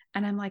life?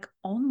 And I'm like,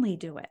 only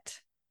do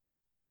it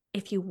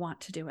if you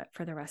want to do it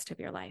for the rest of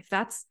your life.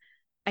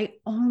 I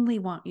only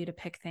want you to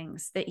pick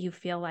things that you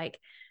feel like,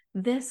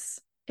 this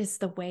is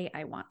the way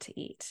I want to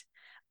eat.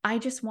 I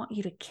just want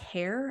you to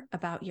care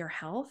about your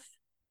health.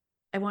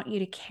 I want you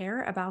to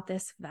care about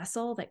this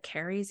vessel that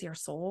carries your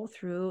soul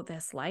through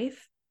this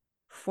life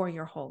for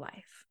your whole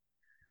life.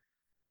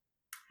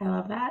 I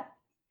love that.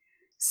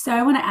 So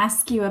I want to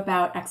ask you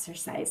about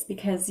exercise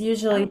because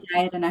usually Oh,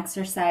 diet and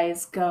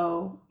exercise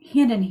go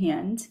hand in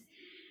hand.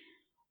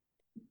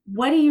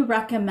 What do you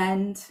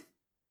recommend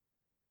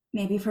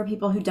maybe for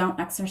people who don't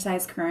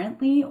exercise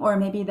currently, or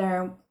maybe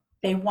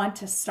they want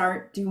to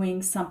start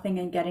doing something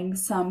and getting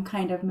some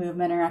kind of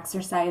movement or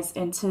exercise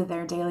into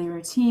their daily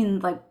routine?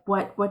 Like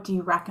what do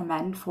you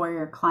recommend for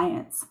your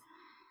clients?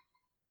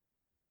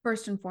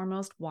 first and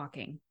foremost,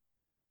 walking.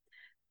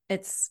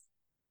 It's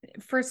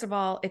First of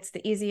all, it's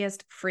the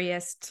easiest,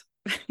 freest,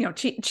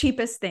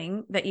 cheapest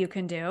thing that you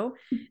can do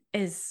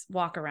is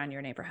walk around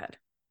your neighborhood.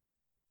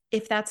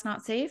 If that's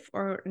not safe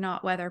or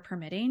not weather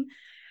permitting,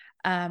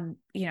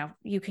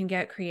 you can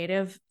get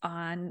creative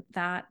on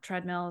that.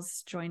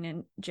 Treadmills, join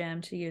in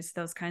gym to use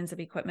those kinds of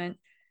equipment.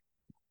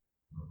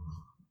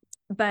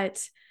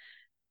 But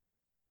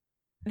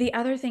the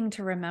other thing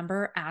to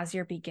remember as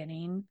you're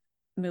beginning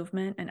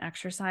movement and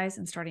exercise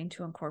and starting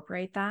to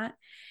incorporate that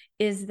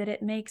is that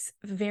it makes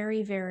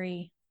very,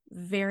 very,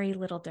 very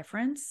little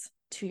difference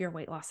to your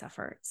weight loss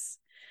efforts.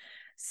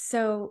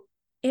 So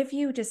if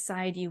you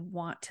decide you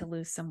want to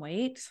lose some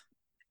weight,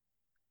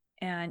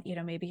 and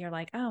maybe you're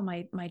like, oh,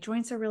 my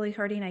joints are really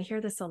hurting, I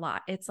hear this a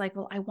lot. It's like,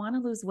 well, I want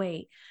to lose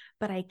weight,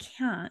 but I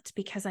can't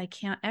because I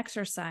can't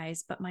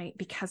exercise,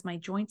 because my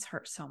joints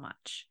hurt so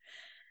much.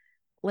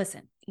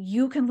 Listen,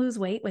 you can lose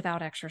weight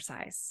without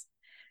exercise.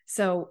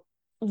 So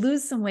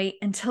lose some weight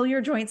until your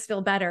joints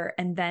feel better,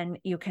 and then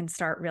you can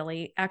start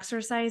really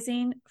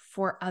exercising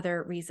for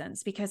other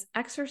reasons, because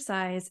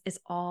exercise is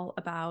all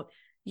about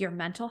your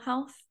mental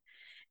health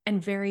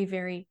and very,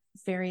 very,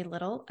 very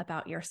little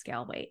about your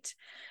scale weight.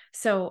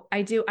 So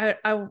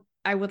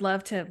I would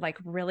love to like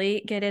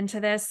really get into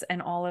this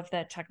and all of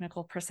the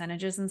technical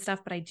percentages and stuff,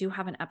 but I do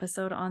have an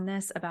episode on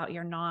this about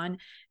your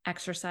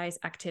non-exercise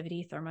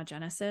activity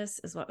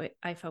thermogenesis is what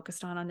I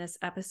focused on this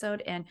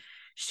episode, and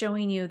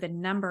showing you the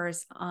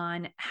numbers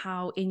on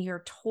how in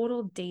your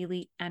total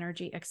daily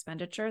energy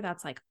expenditure,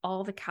 that's like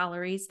all the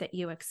calories that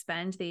you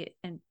expend,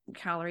 and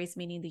calories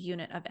meaning the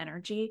unit of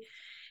energy.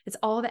 It's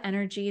all the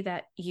energy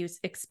that you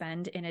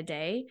expend in a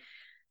day.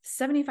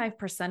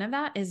 75% of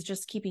that is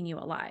just keeping you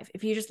alive.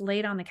 If you just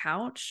laid on the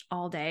couch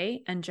all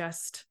day and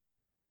just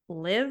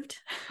lived,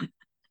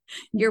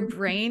 your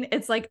brain,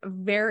 it's like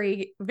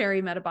very,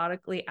 very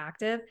metabolically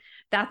active.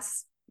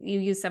 You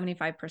use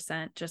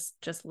 75%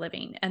 just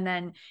living. And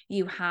then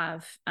you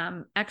have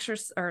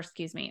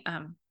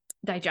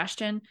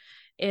digestion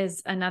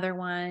is another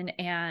one.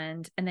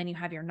 And then you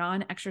have your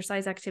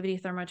non-exercise activity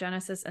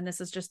thermogenesis. And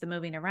this is just the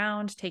moving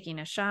around, taking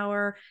a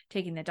shower,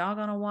 taking the dog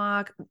on a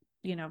walk,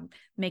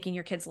 making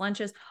your kids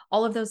lunches,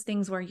 all of those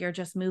things where you're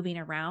just moving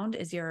around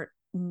is your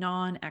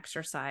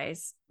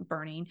non-exercise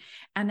burning.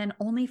 And then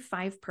only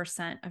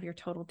 5% of your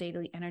total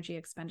daily energy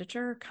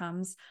expenditure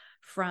comes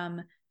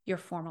from your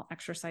formal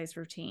exercise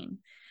routine.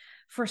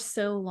 For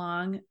so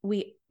long,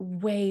 we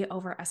way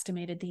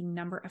overestimated the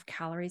number of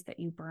calories that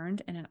you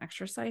burned in an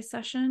exercise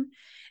session.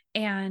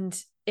 And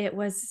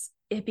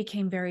it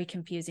became very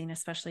confusing,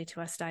 especially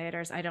to us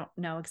dieters. I don't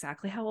know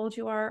exactly how old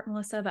you are,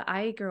 Melissa, but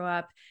I grew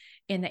up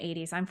in the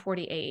 80s. I'm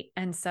 48.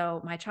 And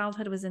so my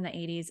childhood was in the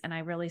 80s, and I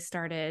really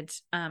started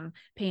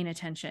paying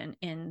attention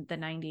in the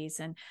 90s.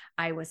 And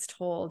I was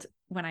told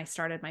when I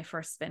started my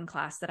first spin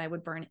class that I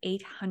would burn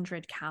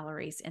 800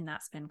 calories in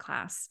that spin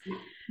class.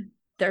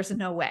 There's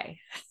no way.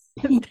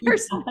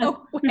 There's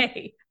no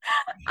way.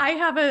 I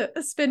have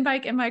a spin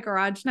bike in my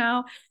garage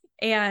now.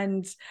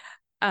 And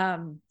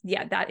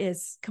that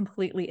is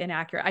completely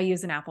inaccurate. I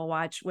use an Apple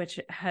Watch, which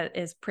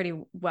is pretty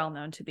well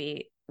known to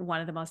be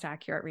one of the most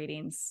accurate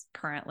readings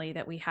currently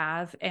that we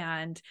have.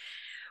 And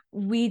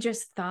we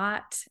just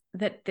thought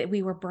that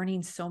we were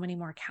burning so many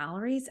more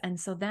calories. And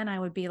so then I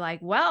would be like,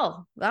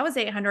 well, that was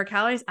 800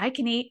 calories. I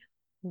can eat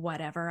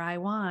whatever I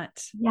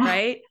want. Yeah.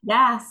 Right.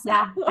 Yes.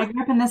 Yeah. I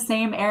grew up in the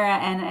same era,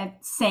 and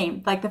it's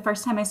same. Like the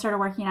first time I started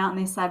working out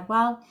and they said,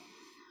 well,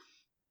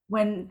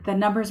 when the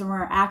numbers were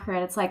more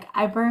accurate, it's like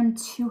I burned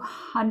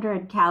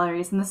 200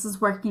 calories, and this is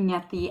working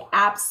at the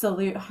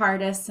absolute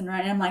hardest. And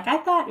I'm like, I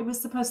thought it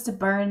was supposed to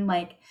burn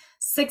like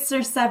 600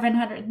 or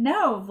 700.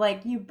 No,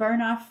 like you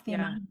burn off the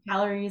amount of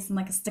calories in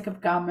like a stick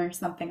of gum or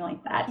something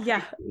like that.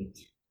 Yeah.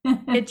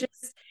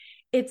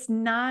 It's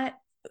not,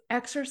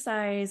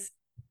 exercise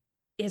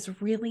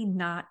is really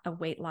not a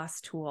weight loss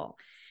tool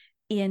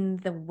in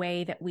the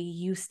way that we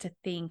used to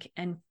think,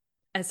 and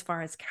as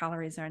far as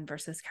calories in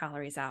versus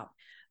calories out.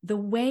 The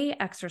way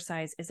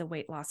exercise is a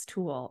weight loss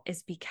tool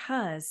is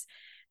because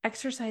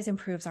exercise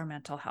improves our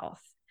mental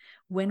health.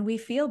 When we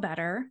feel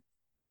better,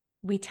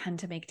 we tend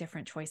to make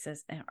different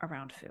choices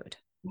around food.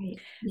 Right.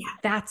 Yeah.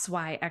 That's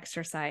why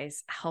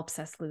exercise helps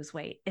us lose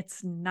weight.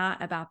 It's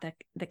not about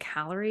the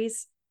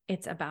calories.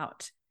 It's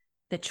about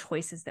the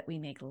choices that we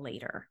make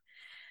later.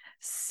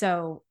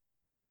 So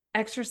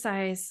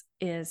exercise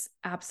is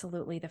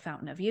absolutely the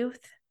fountain of youth.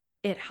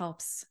 It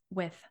helps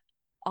with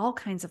all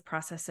kinds of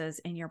processes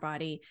in your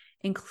body,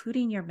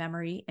 including your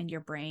memory and your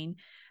brain.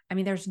 I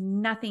mean, there's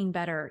nothing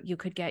better you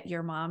could get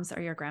your moms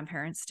or your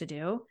grandparents to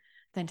do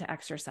than to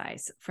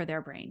exercise for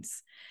their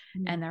brains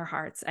and their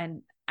hearts.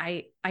 And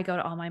I go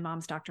to all my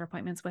mom's doctor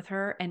appointments with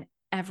her, and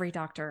every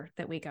doctor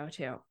that we go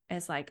to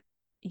is like,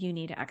 you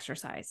need to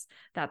exercise.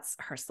 That's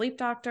her sleep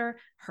doctor,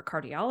 her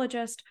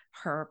cardiologist,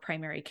 her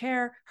primary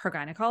care, her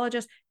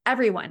gynecologist.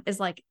 Everyone is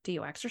like, do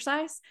you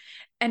exercise?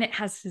 And it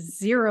has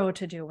zero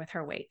to do with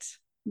her weight.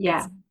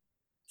 Yeah.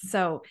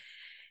 So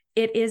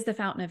it is the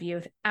fountain of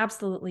youth.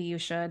 Absolutely. You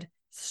should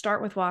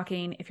start with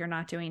walking if you're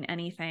not doing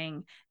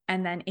anything.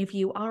 And then if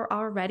you are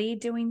already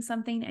doing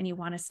something and you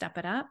want to step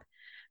it up,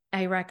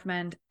 I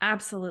recommend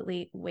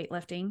absolutely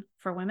weightlifting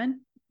for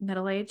women,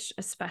 middle-aged,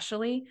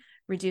 especially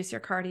reduce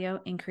your cardio,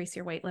 increase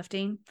your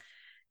weightlifting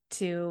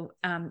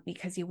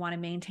because you want to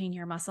maintain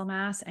your muscle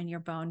mass and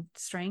your bone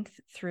strength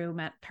through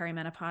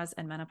perimenopause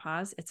and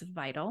menopause. It's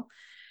vital.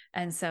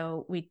 And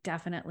so we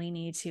definitely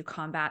need to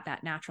combat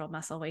that natural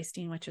muscle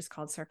wasting, which is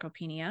called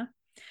sarcopenia.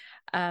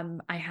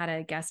 I had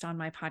a guest on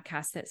my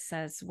podcast that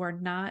says we're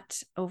not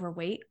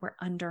overweight, we're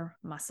under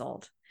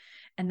muscled.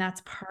 And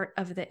that's part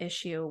of the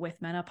issue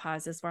with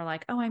menopause is we're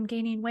like, oh, I'm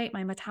gaining weight.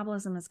 My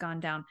metabolism has gone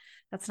down.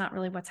 That's not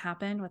really what's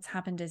happened. What's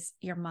happened is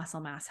your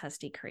muscle mass has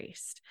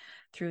decreased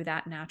through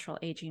that natural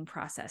aging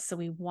process. So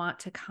we want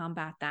to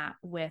combat that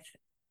with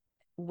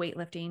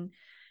weightlifting,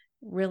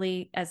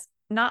 really, as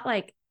not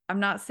like, I'm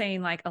not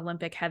saying like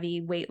Olympic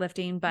heavy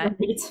weightlifting, but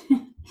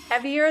Right.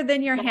 heavier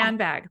than your Yeah.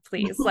 handbag,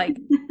 please. Like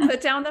put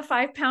down the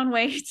 5-pound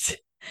weight,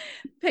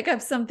 pick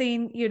up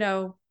something,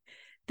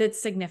 that's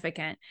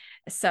significant.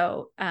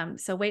 So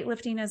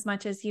weightlifting as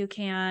much as you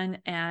can,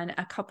 and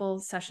a couple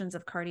sessions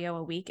of cardio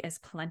a week is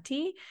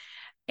plenty.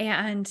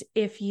 And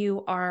if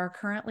you are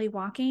currently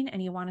walking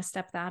and you want to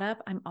step that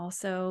up, I'm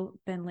also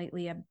been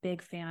lately a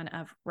big fan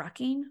of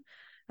rucking.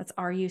 That's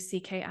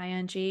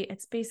RUCKING.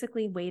 It's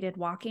basically weighted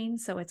walking.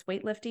 So it's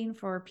weightlifting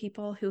for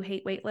people who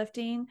hate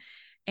weightlifting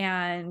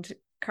and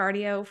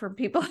cardio for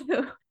people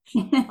who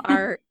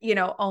are,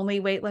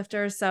 only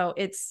weightlifters. So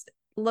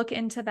look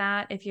into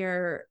that if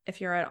you're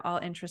at all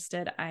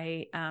interested.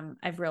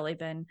 I've really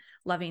been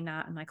loving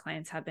that, and my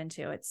clients have been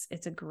too.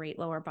 It's a great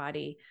lower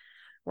body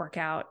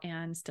workout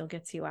and still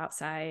gets you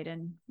outside,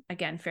 and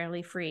again,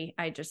 fairly free.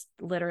 I just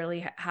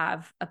literally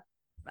have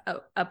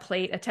a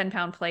plate, a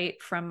 10-pound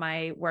plate from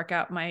my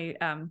workout, my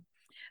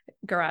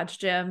garage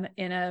gym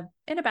in a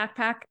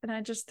backpack, and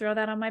I just throw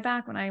that on my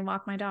back when I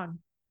walk my dog.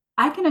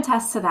 I can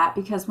attest to that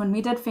because when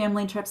we did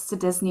family trips to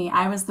Disney,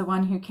 I was the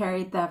one who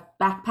carried the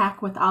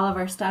backpack with all of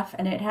our stuff,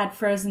 and it had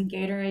frozen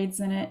Gatorades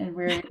in it,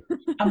 and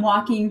I'm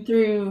walking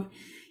through,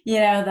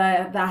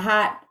 the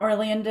hot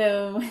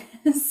Orlando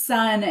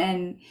sun,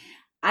 and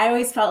I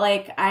always felt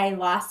like I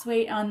lost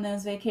weight on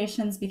those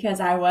vacations because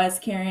I was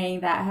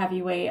carrying that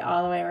heavy weight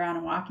all the way around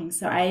and walking.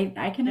 So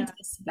I can Yeah.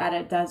 attest to that.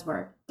 It does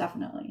work,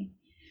 definitely.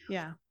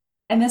 Yeah.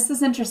 And this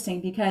is interesting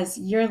because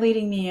you're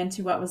leading me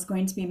into what was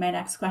going to be my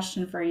next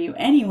question for you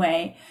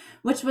anyway,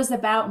 which was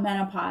about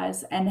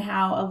menopause and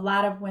how a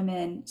lot of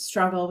women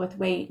struggle with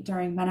weight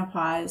during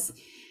menopause.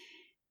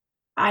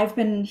 I've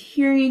been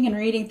hearing and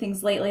reading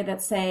things lately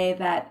that say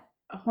that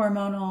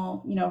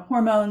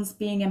hormones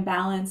being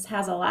imbalanced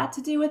has a lot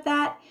to do with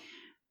that.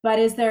 But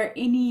is there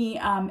any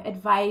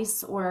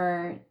advice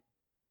or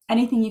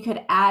anything you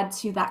could add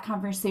to that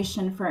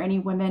conversation for any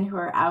women who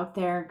are out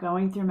there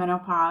going through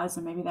menopause,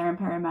 or maybe they're in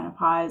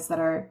perimenopause, that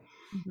are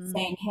Mm-hmm.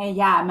 saying, hey,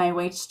 yeah, my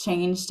weight's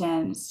changed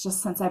and it's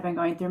just since I've been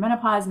going through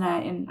menopause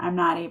and I'm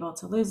not able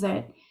to lose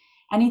it.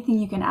 Anything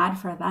you can add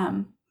for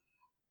them?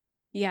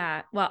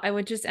 Yeah. Well, I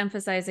would just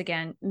emphasize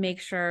again, make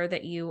sure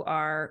that you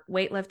are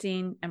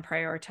weightlifting and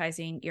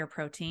prioritizing your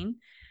protein.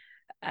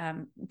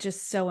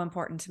 Just so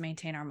important to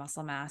maintain our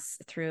muscle mass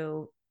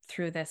through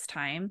this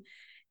time.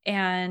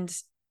 And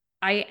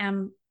I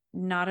am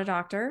not a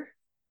doctor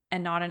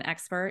and not an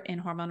expert in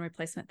hormone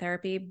replacement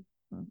therapy.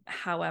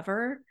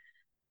 However,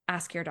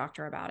 ask your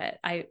doctor about it.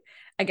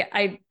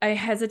 I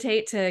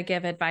hesitate to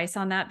give advice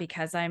on that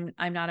because I'm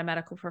not a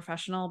medical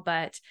professional,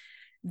 but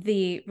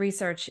the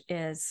research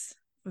is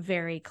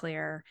very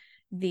clear.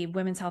 The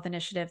Women's Health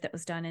Initiative that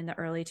was done in the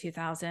early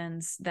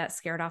 2000s that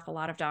scared off a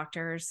lot of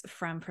doctors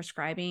from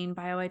prescribing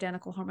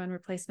bioidentical hormone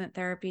replacement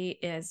therapy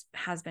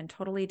has been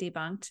totally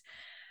debunked.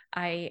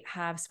 I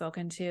have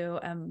spoken to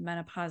a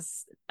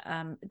menopause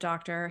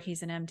doctor.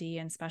 He's an MD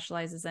and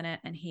specializes in it.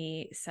 And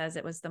he says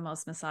it was the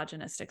most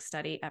misogynistic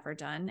study ever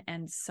done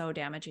and so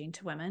damaging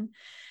to women.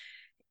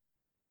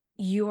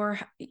 Your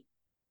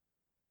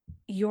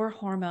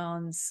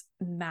hormones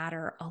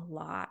matter a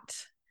lot,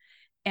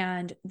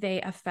 and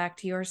they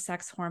affect your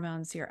sex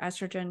hormones. Your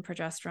estrogen,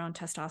 progesterone,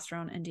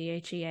 testosterone, and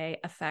DHEA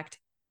affect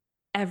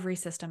every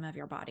system of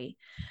your body.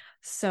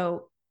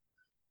 So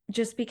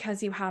just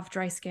because you have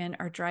dry skin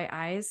or dry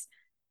eyes,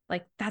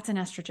 like that's an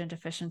estrogen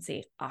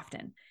deficiency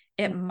often.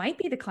 It might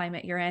be the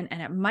climate you're in,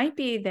 and it might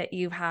be that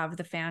you have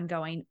the fan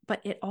going, but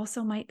it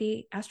also might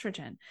be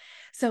estrogen.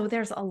 So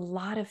there's a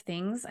lot of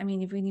things. I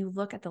mean, when you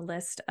look at the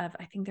list of,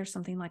 I think there's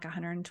something like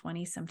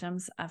 120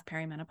 symptoms of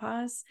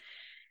perimenopause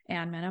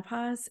and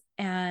menopause.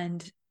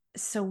 And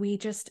so we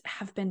just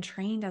have been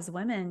trained as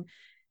women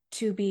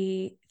to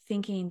be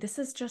thinking this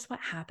is just what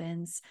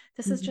happens.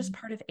 This is just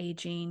part of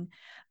aging.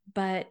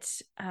 But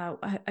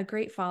a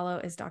great follow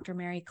is Dr.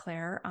 Mary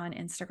Claire on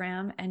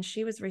Instagram. And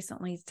she was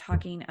recently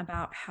talking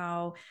about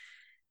how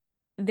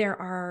there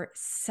are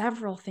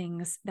several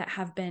things that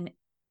have been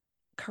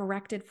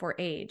corrected for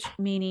age,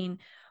 meaning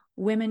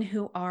women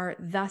who are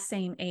the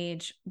same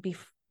age,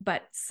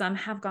 but some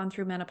have gone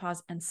through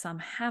menopause and some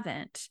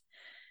haven't.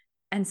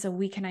 And so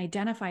we can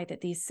identify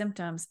that these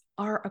symptoms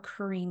are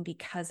occurring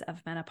because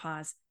of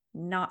menopause,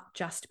 not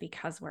just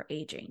because we're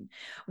aging,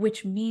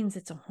 which means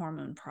it's a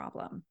hormone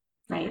problem.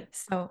 Right.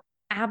 So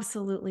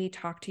absolutely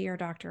talk to your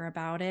doctor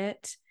about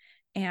it.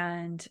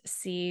 and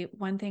see.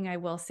 One thing I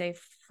will say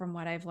from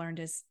what I've learned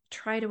is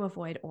try to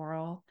avoid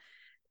oral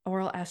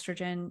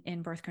estrogen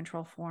in birth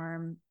control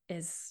form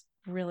is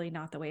really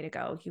not the way to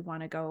go. You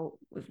want to go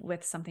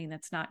with something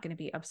that's not going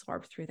to be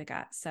absorbed through the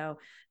gut. So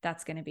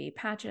that's going to be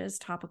patches,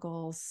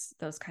 topicals,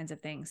 those kinds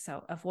of things.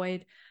 So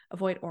avoid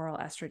oral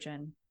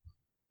estrogen.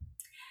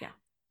 Yeah.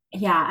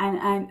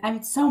 Yeah, and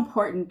it's so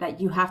important that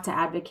you have to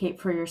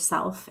advocate for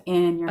yourself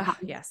in your health,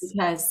 Yes.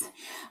 because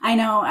I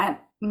know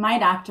at my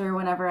doctor,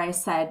 whenever I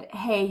said,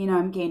 "Hey,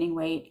 I'm gaining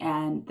weight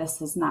and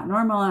this is not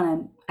normal,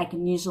 and I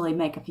can usually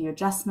make a few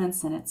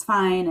adjustments and it's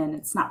fine and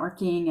it's not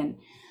working," and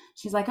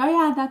she's like, "Oh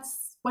yeah,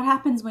 that's what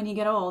happens when you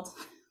get old."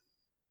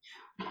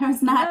 I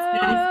was not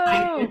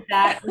satisfied with No.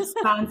 that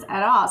response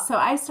at all. So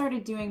I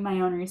started doing my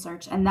own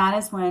research, and that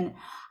is when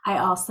I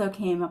also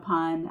came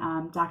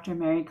upon Dr.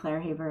 Mary Claire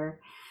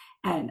Haber,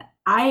 and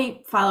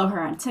I follow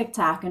her on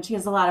TikTok, and she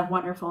has a lot of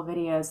wonderful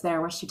videos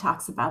there where she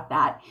talks about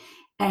that.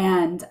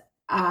 And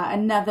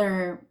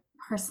another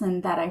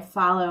person that I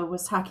follow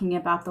was talking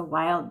about the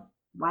wild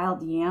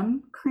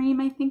yam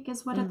cream, I think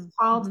is what it's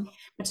called, Mm-hmm.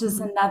 which is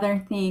Mm-hmm.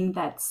 another thing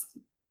that's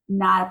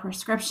not a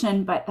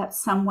prescription, but that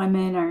some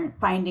women are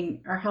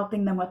finding are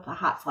helping them with the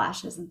hot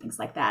flashes and things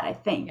like that, I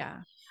think. Yeah.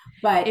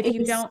 But If it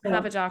you was don't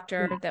have a so,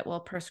 doctor yeah, that will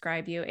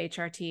prescribe you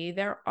HRT,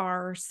 there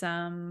are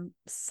some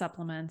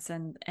supplements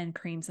and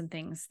creams and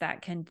things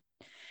that can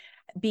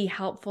be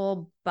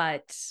helpful,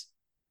 but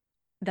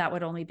that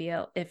would only be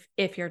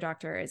if your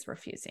doctor is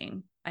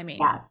refusing. I mean,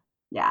 yeah,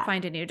 yeah.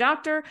 find a new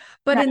doctor,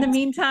 but in the Right.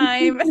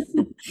 meantime,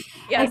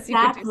 yes, you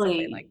could do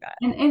something like Exactly. that.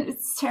 And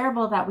it's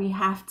terrible that we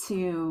have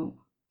to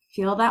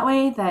feel that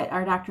way, that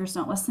our doctors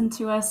don't listen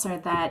to us, or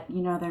that,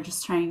 they're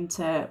just trying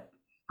to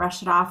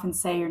brush it off and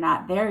say you're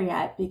not there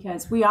yet,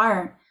 because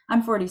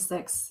I'm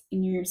 46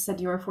 and you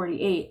said you were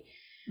 48.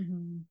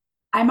 Mm-hmm.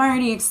 I'm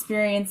already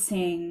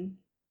experiencing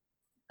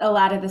a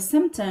lot of the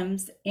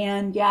symptoms,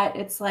 and yet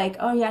it's like,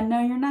 oh yeah,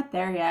 no, you're not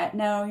there yet.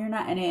 No, you're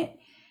not in it.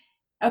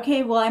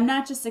 Okay, well, I'm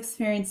not just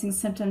experiencing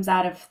symptoms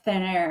out of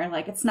thin air.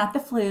 Like, it's not the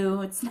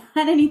flu, it's not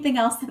anything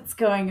else that's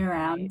going Right.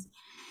 around.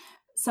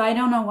 So I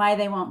don't know why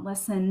they won't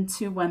listen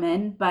to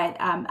women, but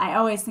I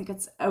always think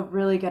it's a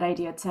really good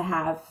idea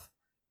to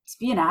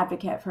be an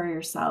advocate for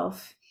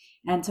yourself,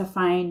 and to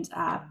find,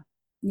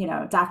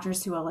 Yeah.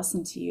 doctors who will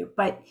listen to you.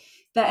 But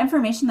the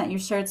information that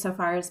you've shared so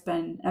far has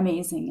been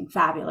amazing and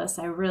fabulous.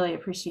 I really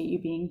appreciate you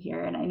being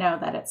here, and I know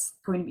that it's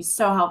going to be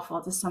so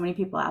helpful to so many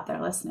people out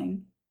there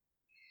listening.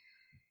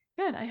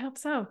 Good. I hope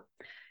so.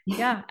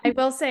 Yeah, I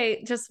will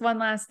say just one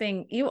last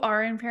thing. You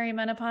are in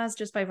perimenopause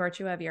just by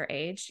virtue of your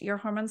age. Your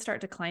hormones start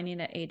declining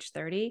at age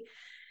 30,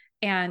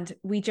 and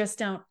we just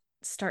don't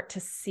start to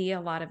see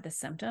a lot of the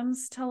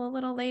symptoms till a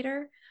little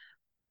later.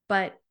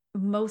 But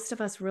most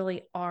of us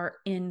really are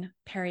in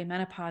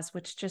perimenopause,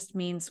 which just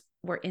means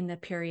we're in the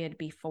period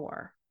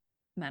before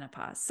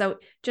menopause. So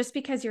just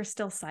because you're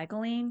still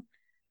cycling,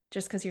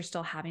 just because you're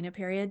still having a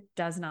period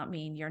does not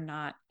mean you're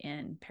not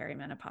in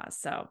perimenopause.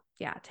 So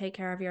yeah, take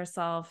care of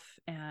yourself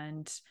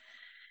and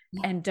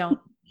don't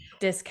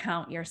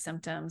discount your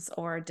symptoms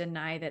or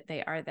deny that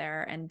they are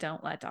there, and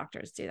don't let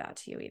doctors do that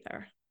to you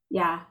either.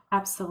 Yeah,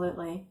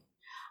 absolutely.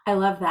 I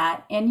love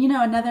that. And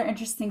another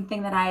interesting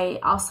thing that I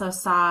also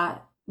saw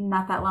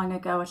not that long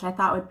ago, which I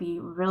thought would be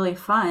really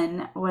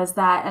fun, was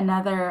that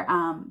another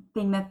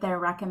thing that they're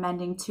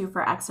recommending too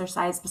for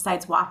exercise,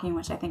 besides walking,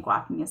 which I think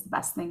walking is the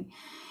best thing,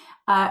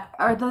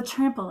 are the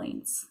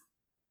trampolines.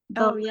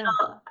 The Oh yeah.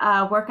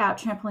 little workout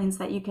trampolines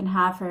that you can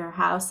have for your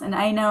house. And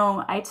I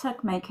know I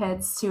took my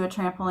kids to a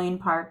trampoline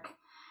park.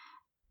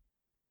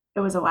 It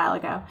was a while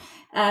ago,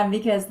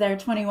 because they're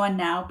 21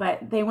 now,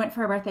 but they went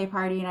for a birthday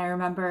party, and I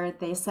remember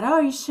they said, "Oh,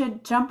 you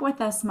should jump with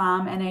us,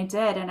 Mom." And I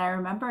did. And I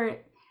remember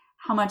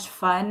how much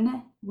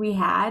fun we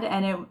had,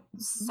 and it was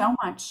Mhm. so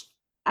much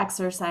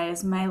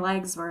exercise. My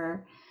legs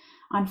were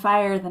on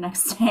fire the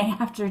next day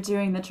after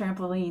doing the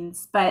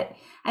trampolines. But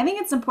I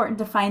think it's important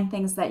to find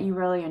things that you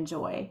really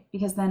enjoy,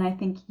 because then I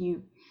think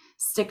you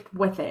stick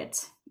with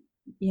it.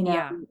 You know,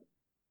 Yeah,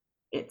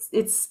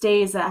 it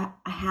stays a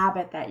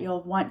habit that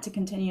you'll want to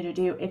continue to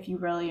do if you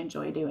really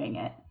enjoy doing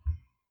it.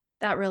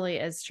 that really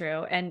is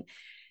true. And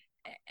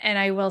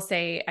I will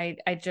say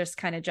I just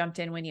kind of jumped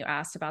in when you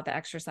asked about the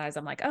exercise.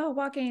 I'm like, oh,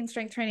 walking,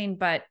 strength training.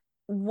 But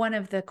one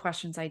of the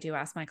questions I do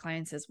ask my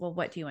clients is, well,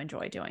 what do you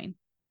enjoy doing?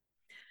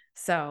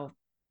 So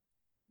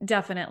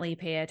definitely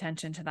pay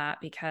attention to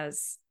that,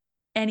 because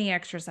any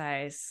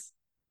exercise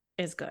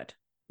is good.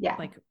 Yeah,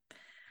 Like, there's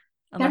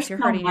unless you're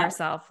so hurting much.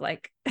 yourself,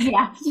 like,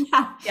 Yeah,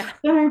 yeah. yeah,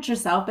 Don't hurt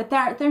yourself, but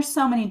there's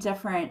so many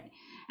different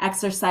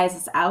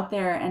exercises out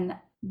there, and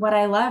what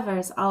I love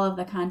is all of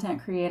the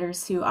content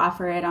creators who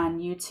offer it on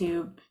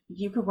YouTube.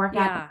 You could work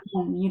out at yeah,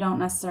 home. You don't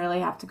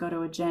necessarily have to go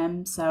to a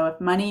gym. So if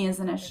money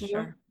is an for issue,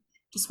 sure.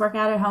 just work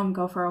out at home,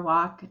 go for a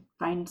walk,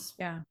 find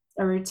Yeah.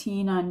 a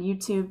routine on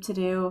YouTube to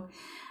do.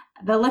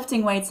 The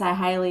lifting weights, I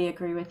highly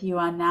agree with you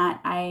on that.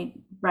 I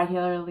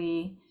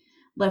regularly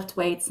lift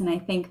weights, and I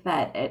think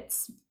that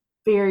it's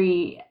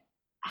very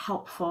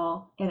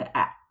helpful.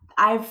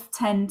 I've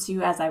tend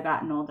to, as I've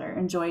gotten older,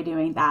 enjoy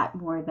doing that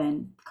more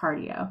than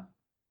cardio.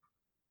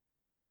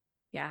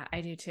 Yeah,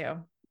 I do too.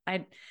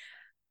 I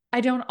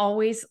I don't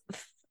always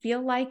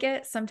feel like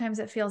it. Sometimes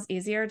it feels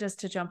easier just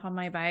to jump on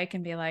my bike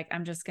and be like,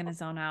 I'm just going to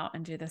zone out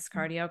and do this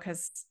cardio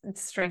because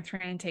strength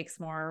training takes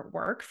more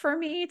work for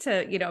me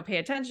to, pay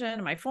attention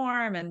to my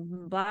form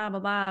and blah, blah,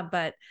 blah.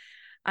 But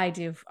I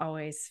do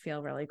always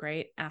feel really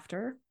great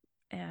after,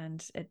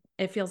 and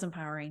it feels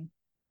empowering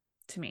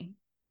to me.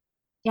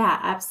 Yeah,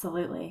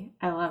 absolutely.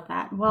 I love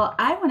that. Well,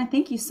 I want to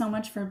thank you so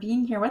much for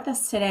being here with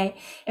us today.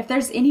 If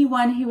there's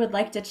anyone who would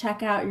like to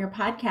check out your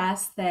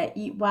podcast, that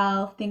Eat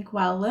Well, Think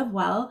Well, Live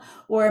Well,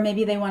 or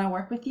maybe they want to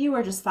work with you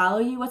or just follow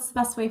you, what's the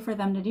best way for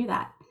them to do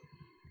that?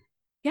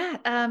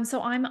 Yeah.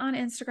 So I'm on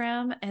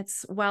Instagram.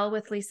 It's well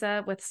with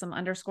Lisa with some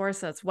underscores.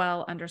 So it's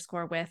well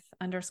underscore with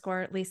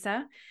underscore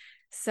Lisa.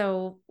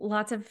 So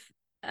lots of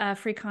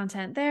free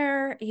content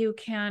there. You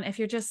can, if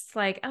you're just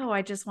like, oh,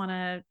 I just want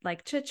to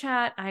like chit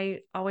chat, I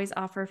always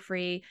offer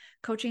free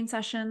coaching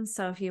sessions.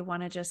 So if you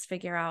want to just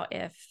figure out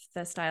if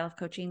the style of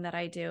coaching that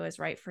I do is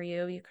right for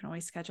you, you can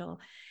always schedule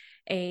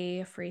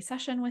a free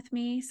session with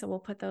me. So we'll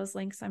put those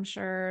links. I'm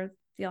sure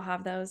you'll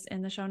have those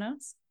in the show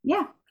notes.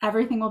 Yeah,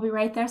 everything will be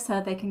right there so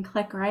they can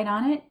click right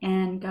on it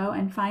and go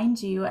and find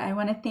you. I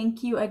want to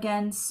thank you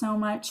again so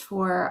much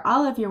for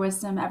all of your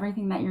wisdom,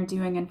 everything that you're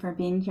doing, and for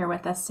being here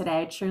with us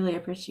today. I truly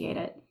appreciate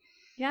it.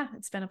 Yeah,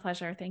 it's been a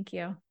pleasure. Thank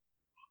you.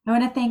 I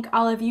want to thank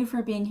all of you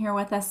for being here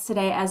with us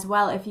today as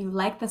well. If you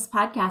like this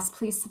podcast,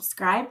 please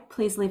subscribe.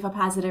 Please leave a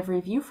positive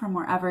review from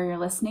wherever you're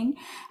listening.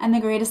 And the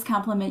greatest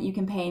compliment you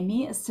can pay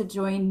me is to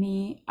join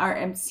me, or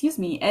excuse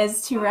me,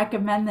 is to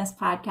recommend this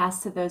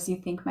podcast to those you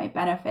think might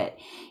benefit.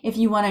 If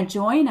you want to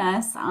join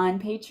us on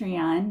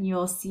Patreon,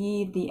 you'll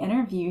see the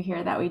interview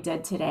here that we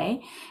did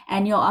today.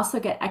 And you'll also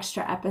get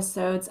extra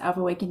episodes of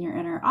Awaken Your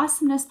Inner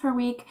Awesomeness per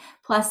week.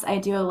 Plus, I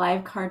do a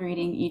live card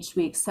reading each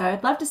week. So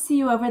I'd love to see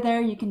you over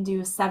there. You can do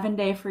a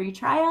 7-day free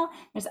trial.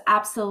 There's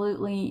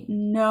absolutely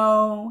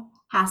no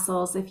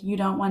hassles. If you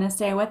don't want to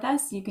stay with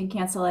us, you can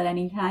cancel at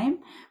any time.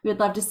 We would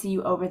love to see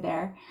you over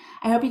there.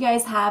 I hope you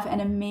guys have an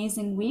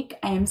amazing week.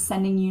 I am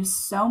sending you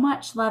so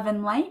much love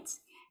and light,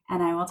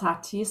 and I will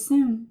talk to you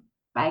soon.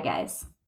 Bye, guys.